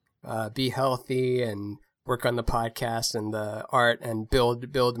and be healthy and work on the podcast and the art and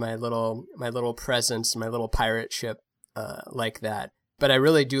build my little presence, my little pirate ship like that. But I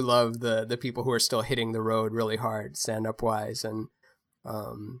really do love the people who are still hitting the road really hard, stand-up wise, and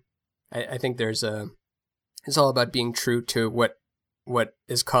I think it's all about being true to what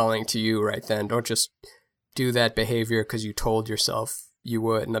is calling to you right then. Don't just do that behavior because you told yourself you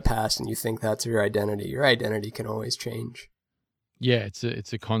would in the past and you think that's your identity. Your identity can always change. Yeah,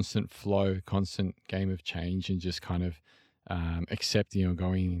 it's a constant flow, constant game of change, and just kind of accepting or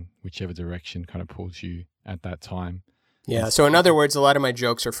going whichever direction kind of pulls you at that time. Yeah. So in other words, a lot of my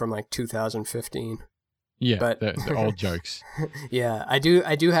jokes are from like 2015. Yeah, but the old jokes. Yeah, I do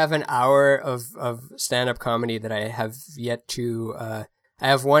have an hour of stand-up comedy that I have yet to. I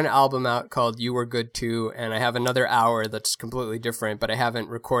have one album out called "You Were Good Too," and I have another hour that's completely different, but I haven't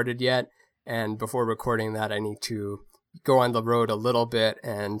recorded yet. And before recording that, I need to go on the road a little bit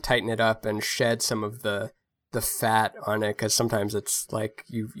and tighten it up and shed some of the fat on it, because sometimes it's like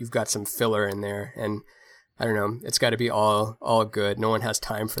you've got some filler in there, and I don't know, it's got to be all good. No one has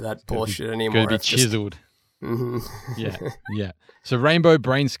time for that bullshit anymore. Got to be chiseled. Mm-hmm. Yeah. So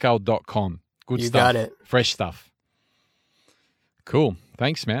rainbowbrainskull.com. Good you stuff. Got it. Fresh stuff. Cool.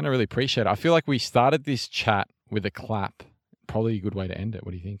 Thanks, man. I really appreciate it. I feel like we started this chat with a clap. Probably a good way to end it. What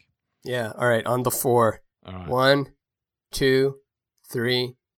do you think? Yeah. All right. On the 4. All right. 1, 2,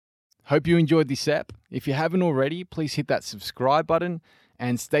 3. Hope you enjoyed this ep. If you haven't already, please hit that subscribe button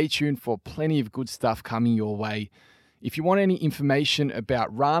and stay tuned for plenty of good stuff coming your way. If you want any information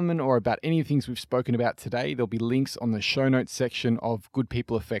about ramen or about any of the things we've spoken about today, there'll be links on the show notes section of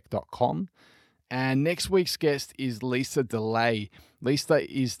goodpeopleeffect.com. And next week's guest is Lisa DeLay.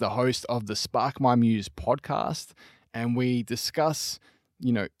 Lisa is the host of the Spark My Muse podcast, and we discuss,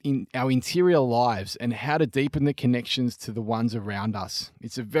 in our interior lives and how to deepen the connections to the ones around us.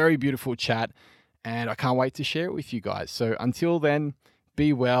 It's a very beautiful chat, and I can't wait to share it with you guys. So until then,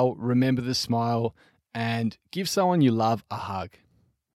 be well, remember the smile, and give someone you love a hug.